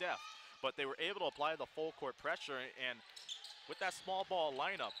Sheridan's depth. But they were able to apply the full court pressure, and with that small ball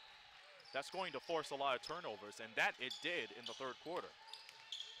lineup, that's going to force a lot of turnovers, and that it did in the third quarter.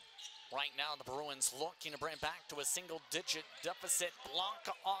 Right now, the Bruins looking to bring back to a single-digit deficit. Block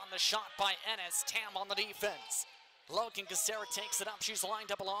on the shot by Ennis. Tam on the defense. Logan Gassera takes it up. She's lined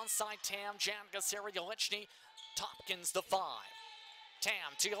up alongside Tam. Jan Gassera, Ulichny, Tompkins the 5. Tam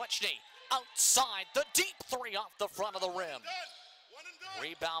to Ulichny. Outside, the deep 3 off the front of the rim.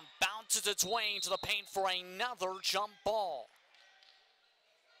 Rebound bounces its way into the paint for another jump ball.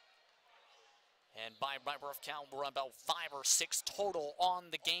 And by rough count, we're about 5 or 6 total on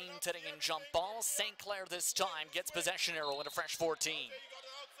the game today in jump balls. St. Clair this time gets possession arrow in a fresh 14.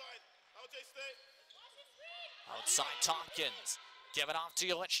 Outside Tompkins. Give it off to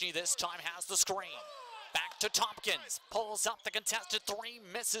Ulichny. This time has the screen. Back to Tompkins. Pulls up the contested 3.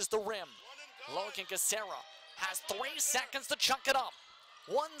 Misses the rim. Logan Gassera has 3 seconds to chuck it up.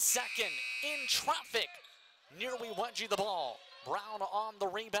 1 second in traffic. Nearly wedging the ball. Brown on the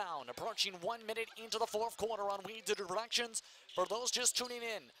rebound, approaching 1 minute into the fourth quarter on We Did It Directions. For those just tuning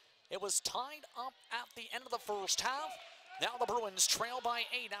in, it was tied up at the end of the first half. Now the Bruins trail by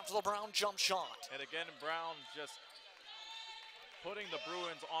 8 after the Brown jump shot. And again, Brown just putting the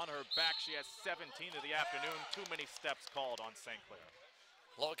Bruins on her back. She has 17 of the afternoon. Too many steps called on St. Clair.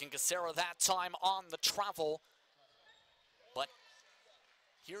 Logan Casera that time on the travel. But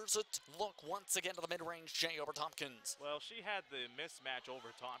here's a look once again to the mid-range J over Tompkins. Well, she had the mismatch over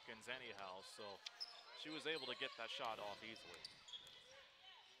Tompkins anyhow, so she was able to get that shot off easily.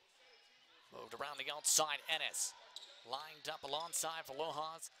 Moved around the outside, Ennis. Lined up alongside for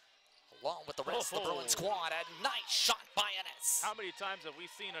Lojas, along with the rest of the Bruins squad. A nice shot by Ennis. How many times have we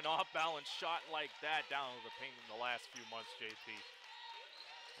seen an off-balance shot like that down to the paint in the last few months, JP?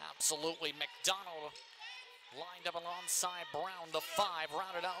 Absolutely. McDonald lined up alongside Brown, the 5,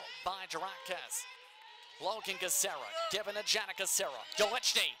 rounded out by Jarakis. Logan Casera giving to Janica Casera.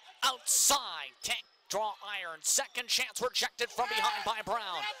 Golichny outside, can't draw iron. Second chance rejected from behind by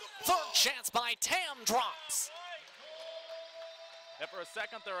Brown. Third chance by Tam drops. And for a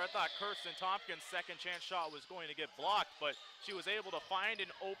second there, I thought Kirsten Tompkins' second chance shot was going to get blocked, but she was able to find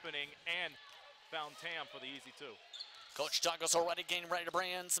an opening and found Tam for the easy 2. Coach Douglas already getting ready to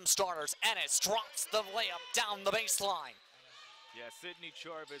bring in some starters. Ennis drops the layup down the baseline. Yeah, Sydney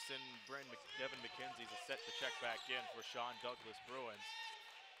Jarvis and Devin McKenzie is set to check back in for Sean Douglas Bruins.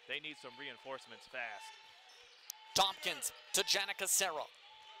 They need some reinforcements fast. Tompkins to Janica Casera.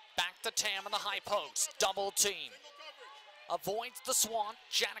 Back to Tam in the high post. Double team. Avoids the Swan.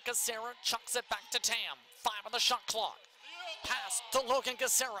 Janica Casera chucks it back to Tam. 5 on the shot clock. Pass to Logan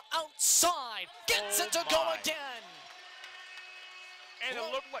Casera. Outside. Gets it to go again. And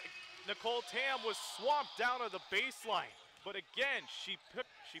it looked like Nicole Tam was swamped down to the baseline. But again, she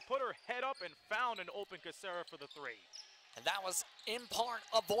put her head up and found an open Casera for the 3. And that was in part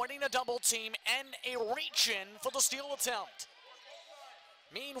avoiding a double team and a reach-in for the steal attempt.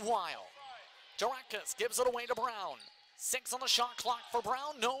 Meanwhile, Jarakis gives it away to Brown. 6 on the shot clock for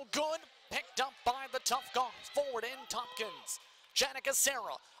Brown, no good. Picked up by the tough guard forward in Tompkins. Janica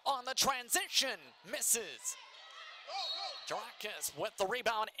Casera on the transition, misses. Jarakis with the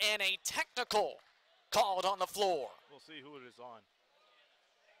rebound and a technical called on the floor. We'll see who it is on.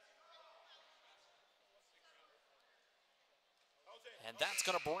 And that's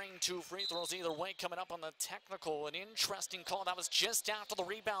going to bring 2 free throws either way coming up on the technical. An interesting call. That was just after the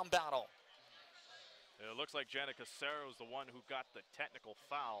rebound battle. It looks like Janica Casera was the one who got the technical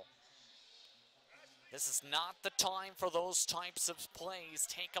foul. This is not the time for those types of plays.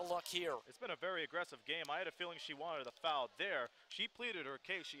 Take a look here. It's been a very aggressive game. I had a feeling she wanted a foul there. She pleaded her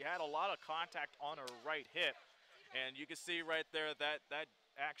case. She had a lot of contact on her right hip. And you can see right there that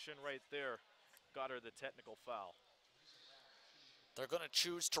action right there got her the technical foul. They're going to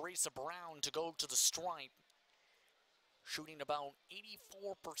choose Teresa Brown to go to the stripe. Shooting about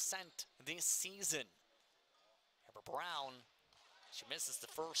 84% this season. Amber Brown, she misses the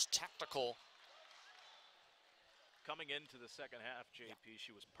first technical. Coming into the second half, JP,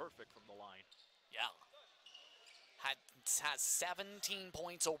 she was perfect from the line. Yeah. Has 17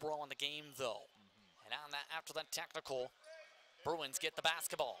 points overall in the game, though. And on that, after that technical, Bruins get the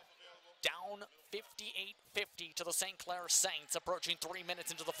basketball. Down 58-50 to the St. Clair Saints, approaching 3 minutes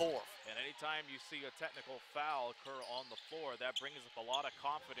into the fourth. And anytime you see a technical foul occur on the floor, that brings up a lot of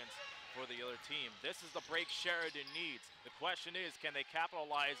confidence for the other team. This is the break Sheridan needs. The question is, can they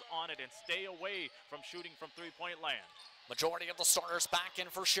capitalize on it and stay away from shooting from three-point land? Majority of the starters back in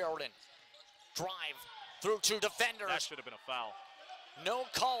for Sheridan. Drive through 2 defenders. That should have been a foul. No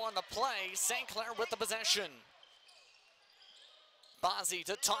call on the play. St. Clair with the possession. Bozzi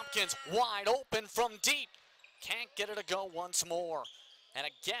to Tompkins, wide open from deep. Can't get it to go once more. And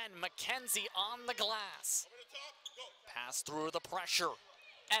again, McKenzie on the glass. Pass through the pressure.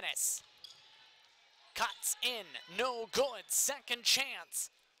 Ennis cuts in, no good. Second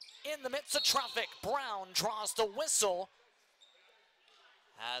chance in the midst of traffic. Brown draws the whistle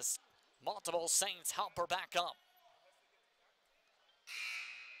as multiple Saints help her back up.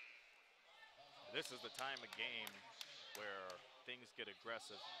 This is the time of game where things get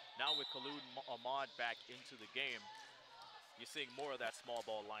aggressive. Now with Khalid Ahmad back into the game, you're seeing more of that small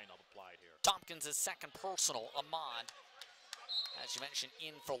ball lineup applied here. Tompkins' second personal. Ahmad, as you mentioned,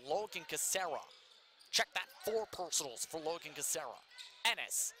 in for Logan Casera. Check that, 4 personals for Logan Casera.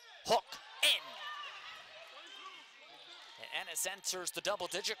 Ennis, hook, in. And Ennis enters the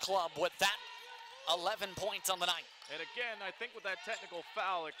double-digit club with that 11 points on the night. And again, I think with that technical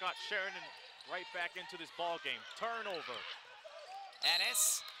foul, it got Sheridan right back into this ball game. Turnover.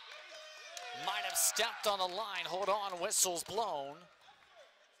 Ennis Might have stepped on the line. Hold on, whistle's blown.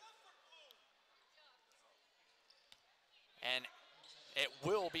 And it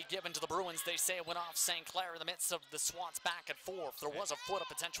will be given to the Bruins. They say it went off St. Clair in the midst of the Swats back and forth. There was a foot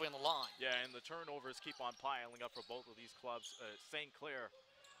potentially on the line. Yeah, and the turnovers keep on piling up for both of these clubs. St. Clair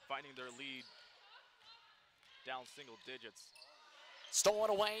finding their lead down single digits. Stolen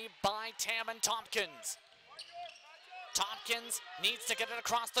away by Tammon Tompkins. Tompkins needs to get it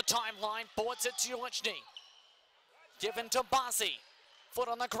across the timeline. Bullets it to Ulichny. Given to Bozzi. Foot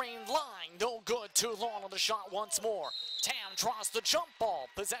on the green line. No good. Too long on the shot once more. Tam draws the jump ball.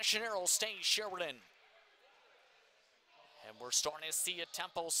 Possession arrow stays Sheridan. And we're starting to see a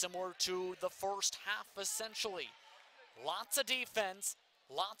tempo similar to the first half, essentially. Lots of defense,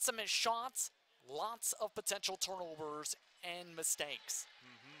 lots of missed shots, lots of potential turnovers and mistakes.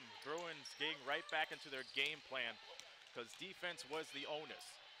 Bruins getting right back into their game plan because defense was the onus.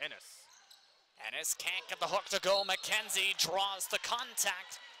 Ennis can't get the hook to go. McKenzie draws the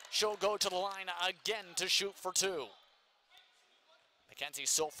contact. She'll go to the line again to shoot for two. McKenzie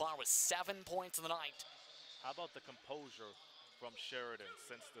so far with 7 points in the night. How about the composure from Sheridan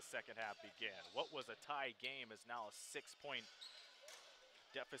since the second half began? What was a tie game is now a 6-point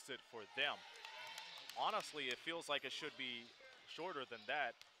deficit for them. Honestly, it feels like it should be shorter than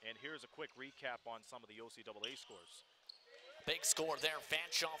that. And here's a quick recap on some of the OCAA scores. Big score there.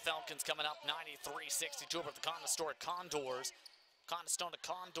 Fanshawe Falcons coming up 93-62 over the Conestoga Condors. Conestoga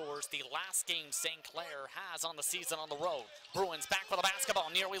Condors, the last game St. Clair has on the season on the road. Bruins back with the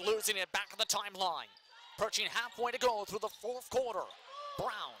basketball, nearly losing it back on the timeline. Approaching halfway to go through the fourth quarter.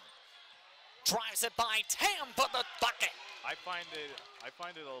 Brown drives it by Tam for the bucket. I find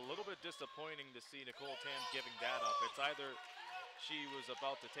it a little bit disappointing to see Nicole Tam giving that up. It's either she was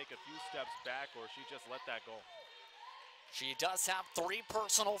about to take a few steps back or she just let that go. She does have 3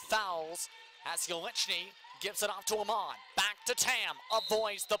 personal fouls as Ulichny gives it off to Amon. Back to Tam,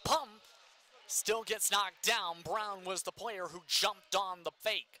 avoids the pump, still gets knocked down. Brown was the player who jumped on the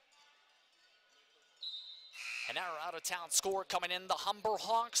fake. And our out-of-town score coming in, the Humber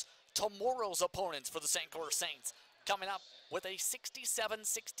Hawks, tomorrow's opponents for the St. Clair Saints, coming up with a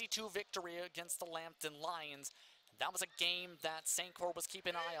 67-62 victory against the Lambton Lions. That was a game that St. Clair was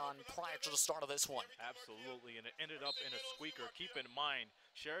keeping an eye on prior to the start of this one. Absolutely, and it ended up in a squeaker. Keep in mind,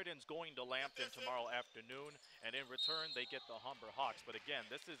 Sheridan's going to Lambton tomorrow afternoon, and in return, they get the Humber Hawks. But again,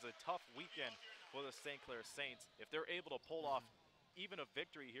 this is a tough weekend for the St. Clair Saints. If they're able to pull off even a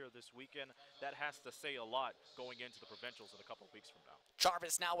victory here this weekend, that has to say a lot going into the provincials in a couple of weeks from now.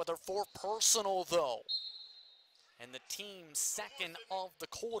 Jarvis now with her 4th personal, though, and the team's second of the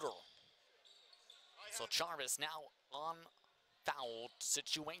quarter. So Jarvis now on foul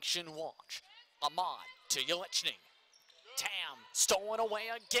situation watch. Ahmad to Ulichny. Tam stolen away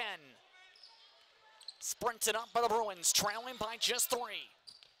again. Sprinted up by the Bruins, trailing by just 3.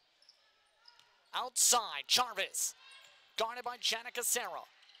 Outside, Jarvis. Guarded by Janica Serra.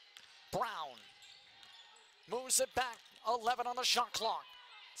 Brown moves it back. 11 on the shot clock.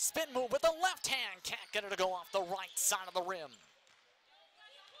 Spin move with the left hand. Can't get it to go off the right side of the rim.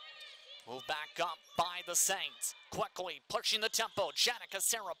 Move back up by the Saints. Quickly pushing the tempo. Janica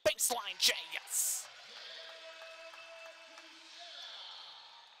Serra, baseline J, yes.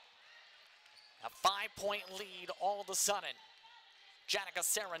 A 5-point lead all of a sudden. Janica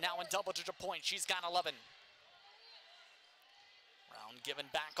Serra now in double-digit points. She's got 11. Brown given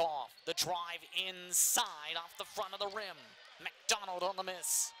back off. The drive inside off the front of the rim. McDonald on the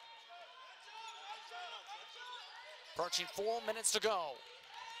miss. Approaching 4 minutes to go.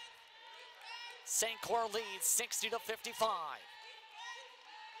 St. Clair leads 60-55.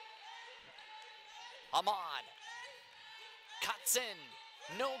 Ahmad cuts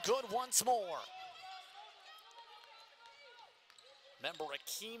in, no good once more. Remember, a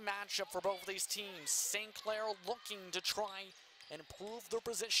key matchup for both of these teams. St. Clair looking to try and improve their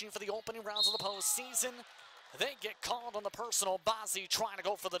position for the opening rounds of the postseason. They get called on the personal. Bozzi trying to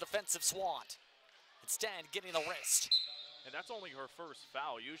go for the defensive swat. Instead, getting the wrist. And that's only her first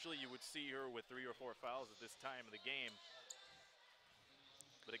foul. Usually you would see her with 3 or 4 fouls at this time of the game.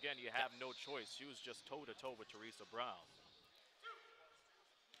 But again, you have no choice. She was just toe-to-toe with Teresa Brown.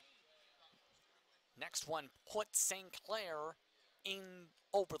 Next one puts St. Clair in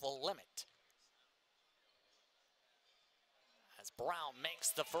over the limit. As Brown makes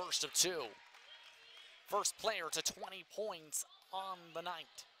the first of 2. First player to 20 points on the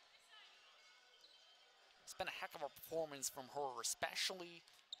night. It's been a heck of a performance from her, especially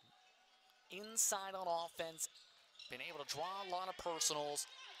inside on offense. Been able to draw a lot of personals,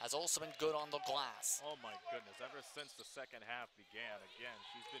 has also been good on the glass. Oh my goodness, ever since the second half began, again,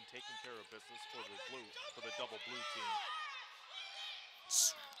 she's been taking care of business for the double blue team.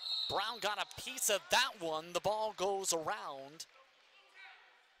 Brown got a piece of that one. The ball goes around.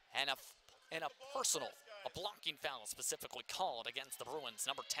 And a personal, a blocking foul specifically called against the Bruins,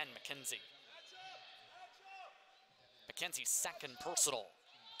 number 10, McKenzie. McKenzie's second personal,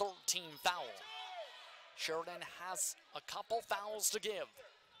 third team foul. Sheridan has a couple fouls to give.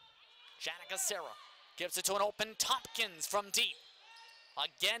 Janica Serra gives it to an open Tompkins from deep.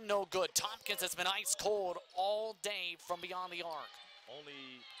 Again, no good. Tompkins has been ice cold all day from beyond the arc.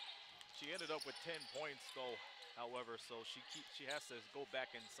 She ended up with 10 points though, however, so she has to go back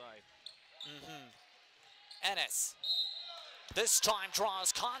inside. Ennis, this time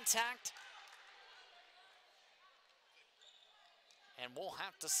draws contact. And we'll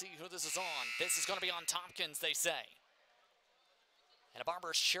have to see who this is on. This is going to be on Tompkins, they say. And a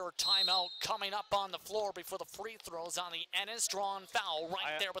Barber Shear timeout coming up on the floor before the free throws on the Ennis drawn foul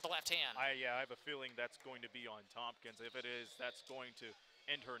right there with the left hand. I have a feeling that's going to be on Tompkins. If it is, that's going to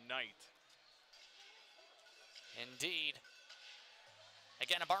end her night. Indeed.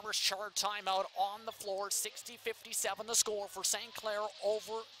 Again, a Barber Shear timeout on the floor. 60-57 the score for St. Clair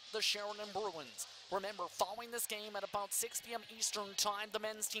over the Sheridan Bruins. Remember, following this game at about 6 p.m. Eastern time, the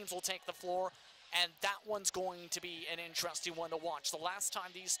men's teams will take the floor, and that one's going to be an interesting one to watch. The last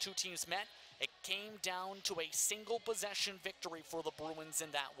time these two teams met, it came down to a single possession victory for the Bruins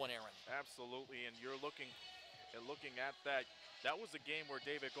in that one, Aaron. Absolutely, and you're looking at that. That was the game where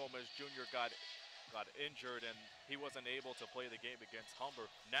David Gomez Jr. got injured and he wasn't able to play the game against Humber.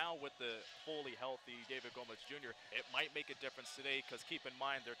 Now with the fully healthy David Gomez Jr., it might make a difference today because keep in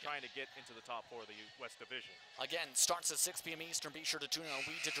mind they're trying to get into the top 4 of the West Division. Again, starts at 6 p.m. Eastern. Be sure to tune in on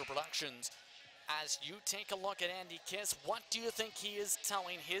We Digital Productions. As you take a look at Andy Kiss, what do you think he is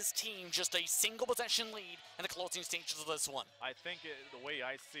telling his team just a single possession lead in the closing stages of this one? I think the way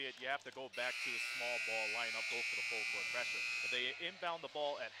I see it, you have to go back to the small ball lineup, go for the full court pressure. If they inbound the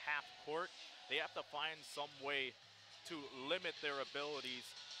ball at half court, they have to find some way to limit their abilities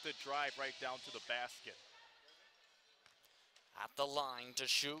to drive right down to the basket. At the line to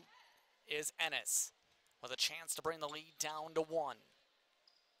shoot is Ennis with a chance to bring the lead down to 1.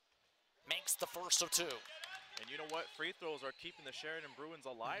 Makes the first of 2. And you know what? Free throws are keeping the Sheridan Bruins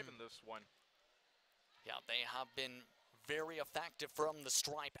alive in this one. Yeah, they have been very effective from the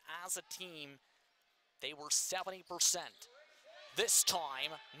stripe. As a team, they were 70%. This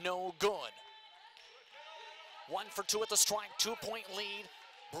time, no good. 1 for 2 at the stripe, 2-point lead.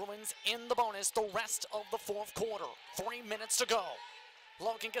 Bruins in the bonus the rest of the fourth quarter. 3 minutes to go.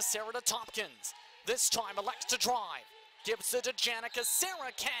 Logan Cassera to Tompkins. This time elects to drive. Gives it to Janica.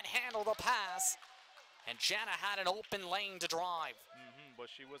 Sarah can't handle the pass. And Jana had an open lane to drive. But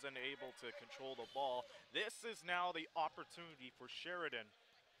she wasn't able to control the ball. This is now the opportunity for Sheridan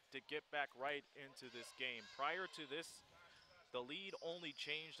to get back right into this game. Prior to this, the lead only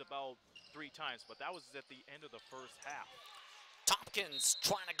changed about 3 times, but that was at the end of the first half. Tompkins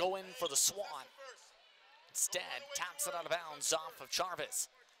trying to go in for the swan. Instead, taps it out of bounds off of Jarvis.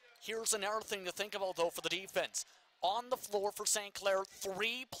 Here's another thing to think about, though, for the defense. On the floor for St. Clair,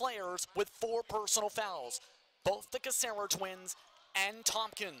 3 players with 4 personal fouls. Both the Cassera twins and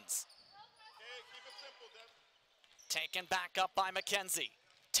Tompkins. Taken back up by McKenzie.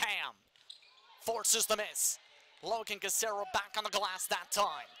 Tam forces the miss. Logan Cassera back on the glass that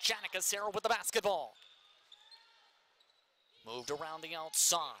time. Janica Cassera with the basketball. Moved around the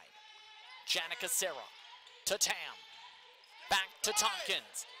outside. Janica Cassera to Tam. Back to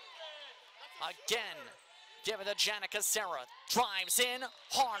Tompkins. Again, give it to Janica Cassera. Drives in,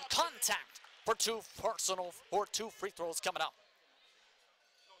 hard contact for 2 free throws coming up.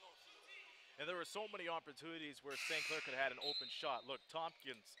 And there were so many opportunities where St. Clair could have had an open shot. Look,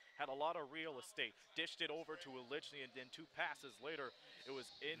 Tompkins had a lot of real estate, dished it over to Ulichny, and then 2 passes later, it was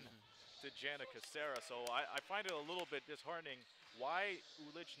in to Janica Cassera. So I find it a little bit disheartening why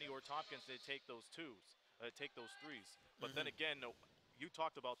Ulichny or Tompkins did take those take those threes. But then again, you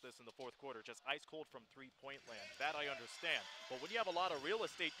talked about this in the fourth quarter, just ice cold from 3-point land. That I understand. But when you have a lot of real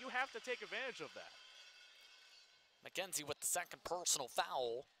estate, you have to take advantage of that. McKenzie with the second personal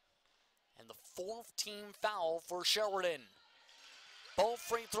foul. And the 4th team foul for Sheridan. Both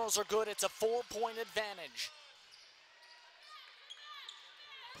free throws are good. It's a 4-point advantage.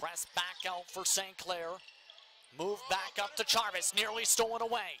 Press back out for St. Clair. Move back up to Jarvis, nearly stolen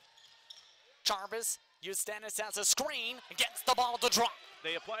away. Jarvis used Dennis as a screen and gets the ball to drop.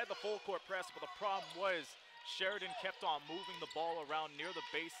 They applied the full court press, but the problem was Sheridan kept on moving the ball around near the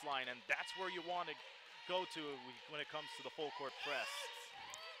baseline, and that's where you want to go to when it comes to the full court press.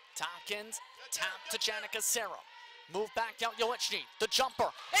 Tompkins, tap to Janica Serra. Move back out, Yolichny, the jumper,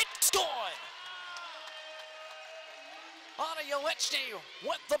 it's good! Anna Yolichny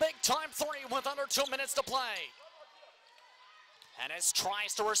with the big time three with under 2 minutes to play. Ennis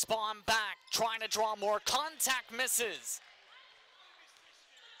tries to respond back, trying to draw more contact, misses.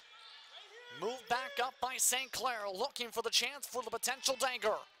 Move back up by St. Clair, looking for the chance for the potential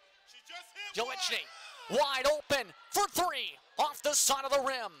dagger. Yolichny, wide open for three, off the side of the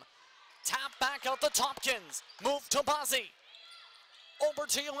rim. Tap back out to Tompkins, move to Bazzi. Over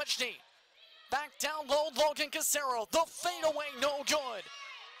to Yolichny. Back down low, Logan Casero, the fadeaway, no good.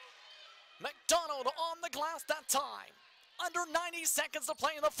 McDonald on the glass that time. Under 90 seconds to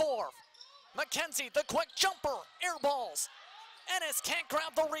play in the fourth. McKenzie, the quick jumper, air balls. Ennis can't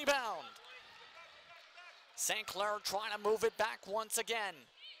grab the rebound. St. Clair trying to move it back once again.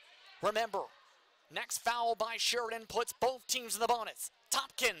 Remember, next foul by Sheridan puts both teams in the bonus.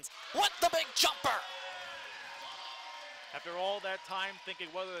 Tompkins with the big jumper. After all that time thinking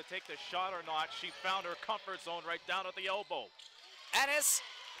whether to take the shot or not, she found her comfort zone right down at the elbow. Ennis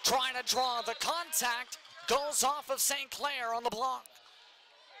trying to draw the contact, goes off of St. Clair on the block.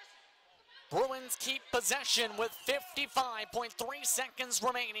 Bruins keep possession with 55.3 seconds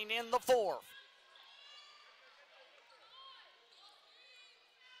remaining in the fourth.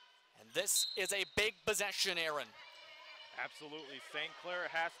 And this is a big possession, Aaron. Absolutely. St. Clair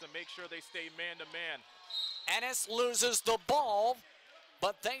has to make sure they stay man-to-man. Ennis loses the ball,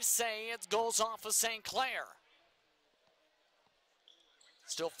 but they say it goes off of St. Clair.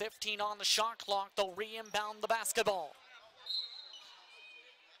 Still 15 on the shot clock. They'll re-inbound the basketball.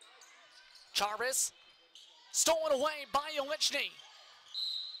 Jarvis, stolen away by Yolichny.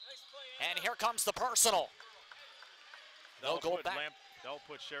 And here comes the personal. They'll go back. They'll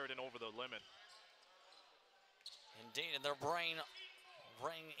put Sheridan over the limit. Indeed, and they'll bring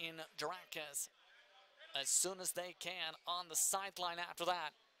in Durankas as soon as they can on the sideline after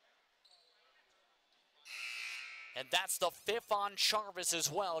that. And that's the fifth on Jarvis as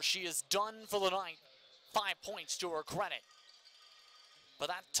well. She is done for the night. 5 points to her credit. But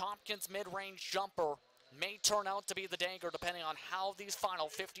that Tompkins mid-range jumper may turn out to be the dagger depending on how these final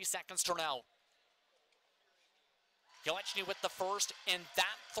 50 seconds turn out. Yolichny with the first, and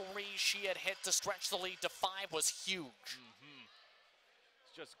that three she had hit to stretch the lead to 5 was huge.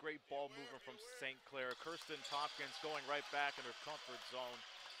 It's just great ball movement from St. Clair. Kirsten Tompkins going right back in her comfort zone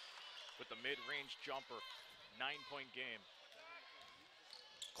with the mid-range jumper. 9-point game.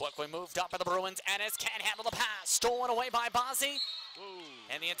 Quickly moved up by the Bruins. Ennis can't handle the pass. Stolen away by Bazzi.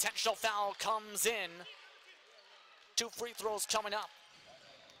 And the intentional foul comes in. 2 free throws coming up.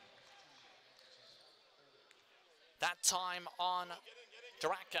 That time on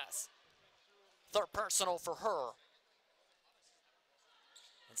Durankas. Third personal for her.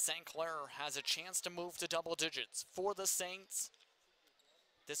 And St. Clair has a chance to move to double digits. For the Saints,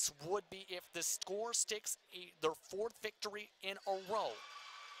 this would be if the score sticks their 4th victory in a row.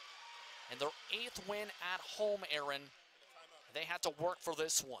 And their 8th win at home, Aaron. They had to work for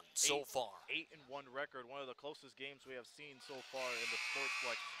this one so far. 8-1 record, one of the closest games we have seen so far in the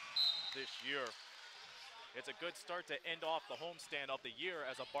Sportsplex this year. It's a good start to end off the homestand of the year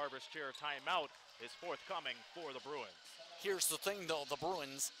as a barber's chair timeout is forthcoming for the Bruins. Here's the thing though, the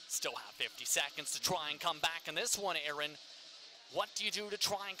Bruins still have 50 seconds to try and come back in this one, Aaron. What do you do to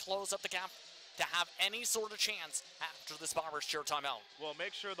try and close up the gap to have any sort of chance after this barber's chair timeout? Well,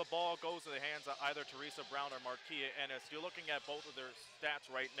 make sure the ball goes to the hands of either Teresa Brown or Marquia Ennis. You're looking at both of their stats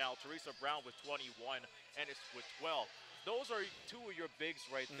right now. Teresa Brown with 21, Ennis with 12. Those are 2 of your bigs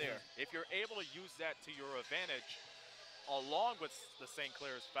right there. If you're able to use that to your advantage, along with the St.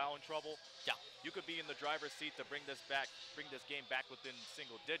 Clair's foul in trouble, you could be in the driver's seat to bring this game back within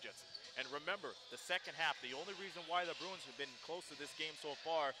single digits. And remember, the second half, the only reason why the Bruins have been close to this game so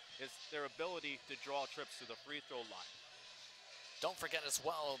far is their ability to draw trips to the free throw line. Don't forget as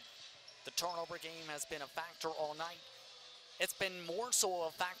well, the turnover game has been a factor all night. It's been more so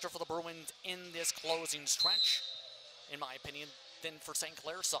a factor for the Bruins in this closing stretch, in my opinion, than for St.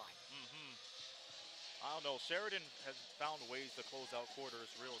 Clair's side. I don't know. Sheridan has found ways to close out quarters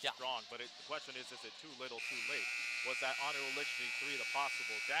real strong, but the question is it too little, too late? Was that Honor Lichty 3 the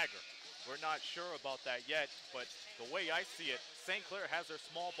possible dagger? We're not sure about that yet, but the way I see it, St. Clair has their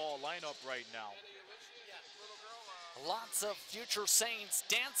small ball lineup right now. Lots of future Saints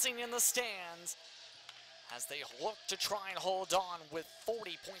dancing in the stands as they look to try and hold on with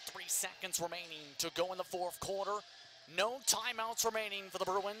 40.3 seconds remaining to go in the 4th quarter. No timeouts remaining for the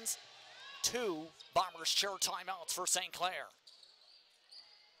Bruins. 2 Bombers chair timeouts for St. Clair.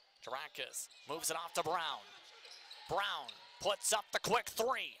 Durankas moves it off to Brown. Brown puts up the quick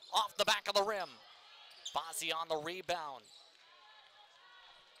three off the back of the rim. Bozzi on the rebound.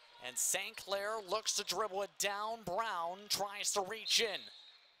 And St. Clair looks to dribble it down. Brown tries to reach in.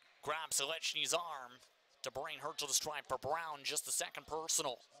 Grabs Zelichny's arm to bring her to the stripe for Brown. Just the second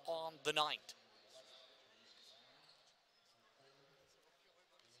personal on the night.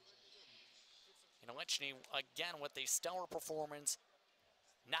 And Zelichny again with a stellar performance.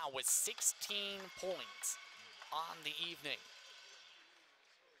 Now with 16 points on the evening.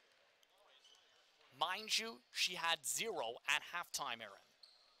 Mind you, she had 0 at halftime, Aaron.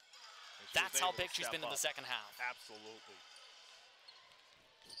 That's how big she's been in the second half. Absolutely.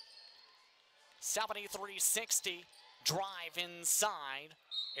 73-60, drive inside.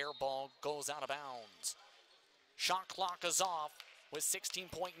 Air ball goes out of bounds. Shot clock is off with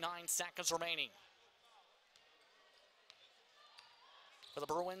 16.9 seconds remaining. For the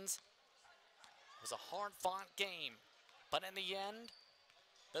Bruins, it was a hard-fought game, but in the end,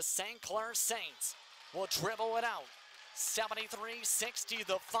 the St. Clair Saints will dribble it out. 73-60,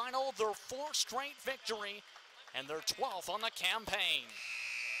 the final, their 4th straight victory, and their 12th on the campaign.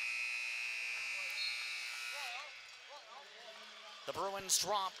 The Bruins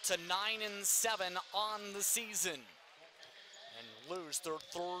drop to 9-7 on the season and lose their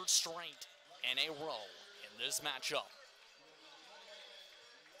 3rd straight in a row in this matchup.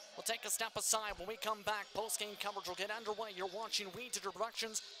 We'll take a step aside. When we come back, post-game coverage will get underway. You're watching We Digital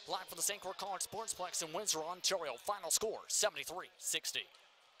Productions live from the St. Clair College Sportsplex in Windsor, Ontario. Final score, 73-60.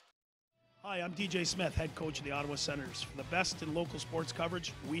 Hi, I'm DJ Smith, head coach of the Ottawa Senators. For the best in local sports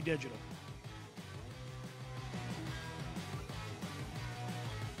coverage, We Digital.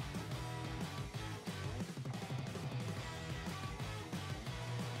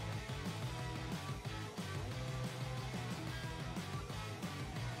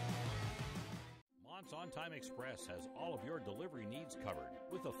 On-Time Express has all of your delivery needs covered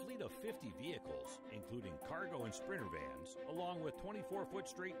with a fleet of 50 vehicles, including cargo and sprinter vans, along with 24-foot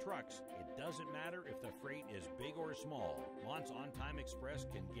straight trucks. It doesn't matter if the freight is big or small. Mont's On-Time Express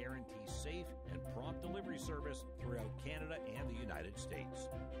can guarantee safe and prompt delivery service throughout Canada and the United States.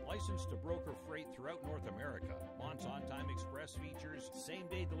 Licensed to broker freight throughout North America, Mont's On-Time Express features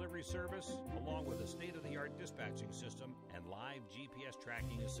same-day delivery service, along with a state-of-the-art dispatching system and live GPS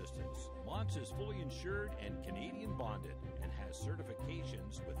tracking assistance. Mont's is fully insured and Canadian bonded and has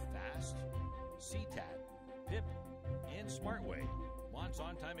certifications with FAST, CTAT, PIP, and SmartWay. Mont's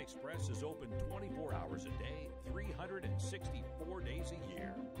On-Time Express is open 24 hours a day, 364 days a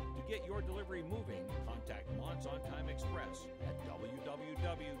year. To get your delivery moving, contact Mont's On-Time Express at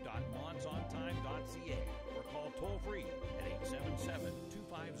www.montsontime.ca or call toll-free at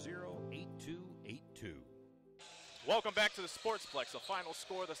 877-250-8282. Welcome back to the Sportsplex. The final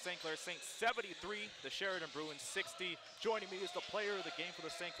score, the St. Clair Saints 73, the Sheridan Bruins 60. Joining me is the player of the game for the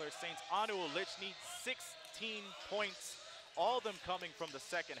St. Clair Saints, Anu Zelichny, 16 points, all of them coming from the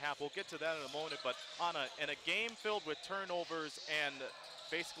second half. We'll get to that in a moment, but in a game filled with turnovers and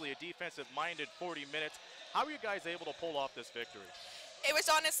basically a defensive-minded 40 minutes, how are you guys able to pull off this victory? It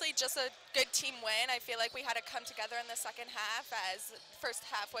was honestly just a good team win. I feel like we had to come together in the second half, as the first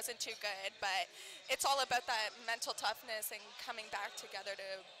half wasn't too good, but it's all about that mental toughness and coming back together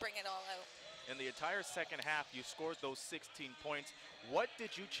to bring it all out. In the entire second half, you scored those 16 points. What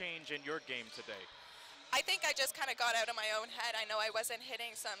did you change in your game today? I think I just kind of got out of my own head. I know I wasn't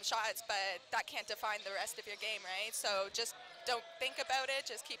hitting some shots, but that can't define the rest of your game, right? So just don't think about it.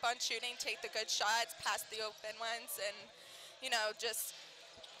 Just keep on shooting, take the good shots, pass the open ones, and just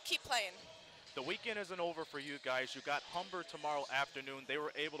keep playing. The weekend isn't over for you guys. You got Humber tomorrow afternoon. They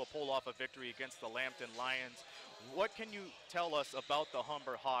were able to pull off a victory against the Lambton Lions. What can you tell us about the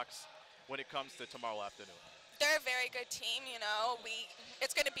Humber Hawks when it comes to tomorrow afternoon? They're a very good team,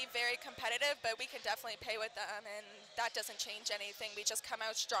 it's going to be very competitive, but we can definitely play with them, and that doesn't change anything. We just come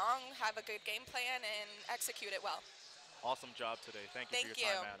out strong, have a good game plan, and execute it well. Awesome job today. Thank you for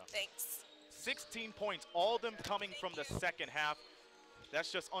your time, Anna. Thanks. 16 points, all of them coming from the second half.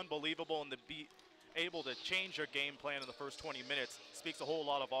 That's just unbelievable, and to be able to change your game plan in the first 20 minutes speaks a whole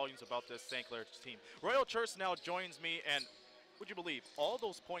lot of volumes about this St. Clair team. Royal Church now joins me, and would you believe, all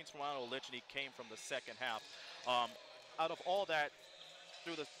those points from Anu Zelichny came from the second half. Out of all that,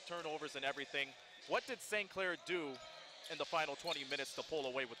 through the turnovers and everything, what did St. Clair do in the final 20 minutes to pull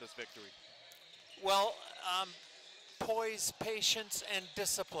away with this victory? Well, poise, patience, and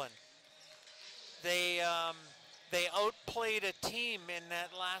discipline. They outplayed a team in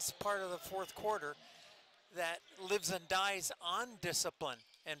that last part of the fourth quarter that lives and dies on discipline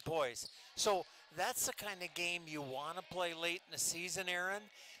and poise. So That's the kind of game you want to play late in the season, Aaron,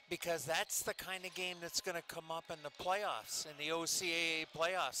 because that's the kind of game that's going to come up in the playoffs, in the OCAA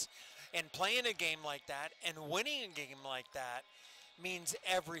playoffs. And playing a game like that and winning a game like that means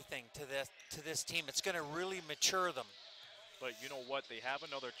everything to this team. It's going to really mature them. But you know what? They have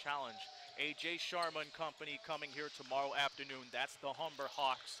another challenge. AJ Sharma and company coming here tomorrow afternoon. That's the Humber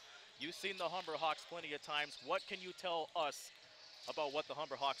Hawks. You've seen the Humber Hawks plenty of times. What can you tell us about what the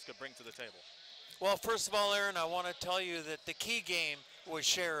Humber Hawks could bring to the table? Well, first of all, Aaron, I want to tell you that the key game was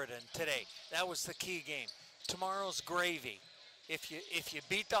Sheridan today. That was the key game. Tomorrow's gravy. If you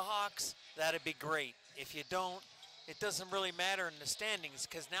beat the Hawks, that'd be great. If you don't, it doesn't really matter in the standings,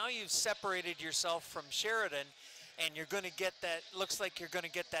 because now you've separated yourself from Sheridan, and you're going to get that, looks like you're going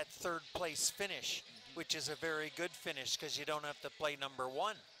to get that third place finish, which is a very good finish because you don't have to play number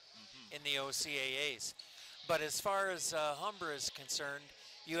one in the OCAAs. But as far as Humber is concerned,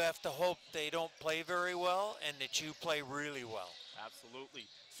 you have to hope they don't play very well and that you play really well. Absolutely.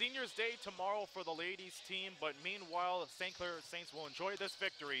 Seniors Day tomorrow for the ladies team, but meanwhile, St. Clair Saints will enjoy this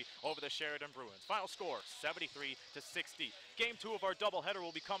victory over the Sheridan Bruins. Final score, 73-60. Game 2 of our doubleheader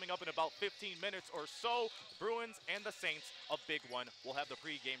will be coming up in about 15 minutes or so. Bruins and the Saints, a big one. We'll have the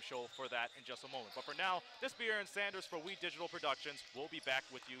pregame show for that in just a moment. But for now, this be Aaron Sanders for We Digital Productions. We'll be back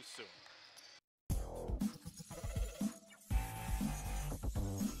with you soon.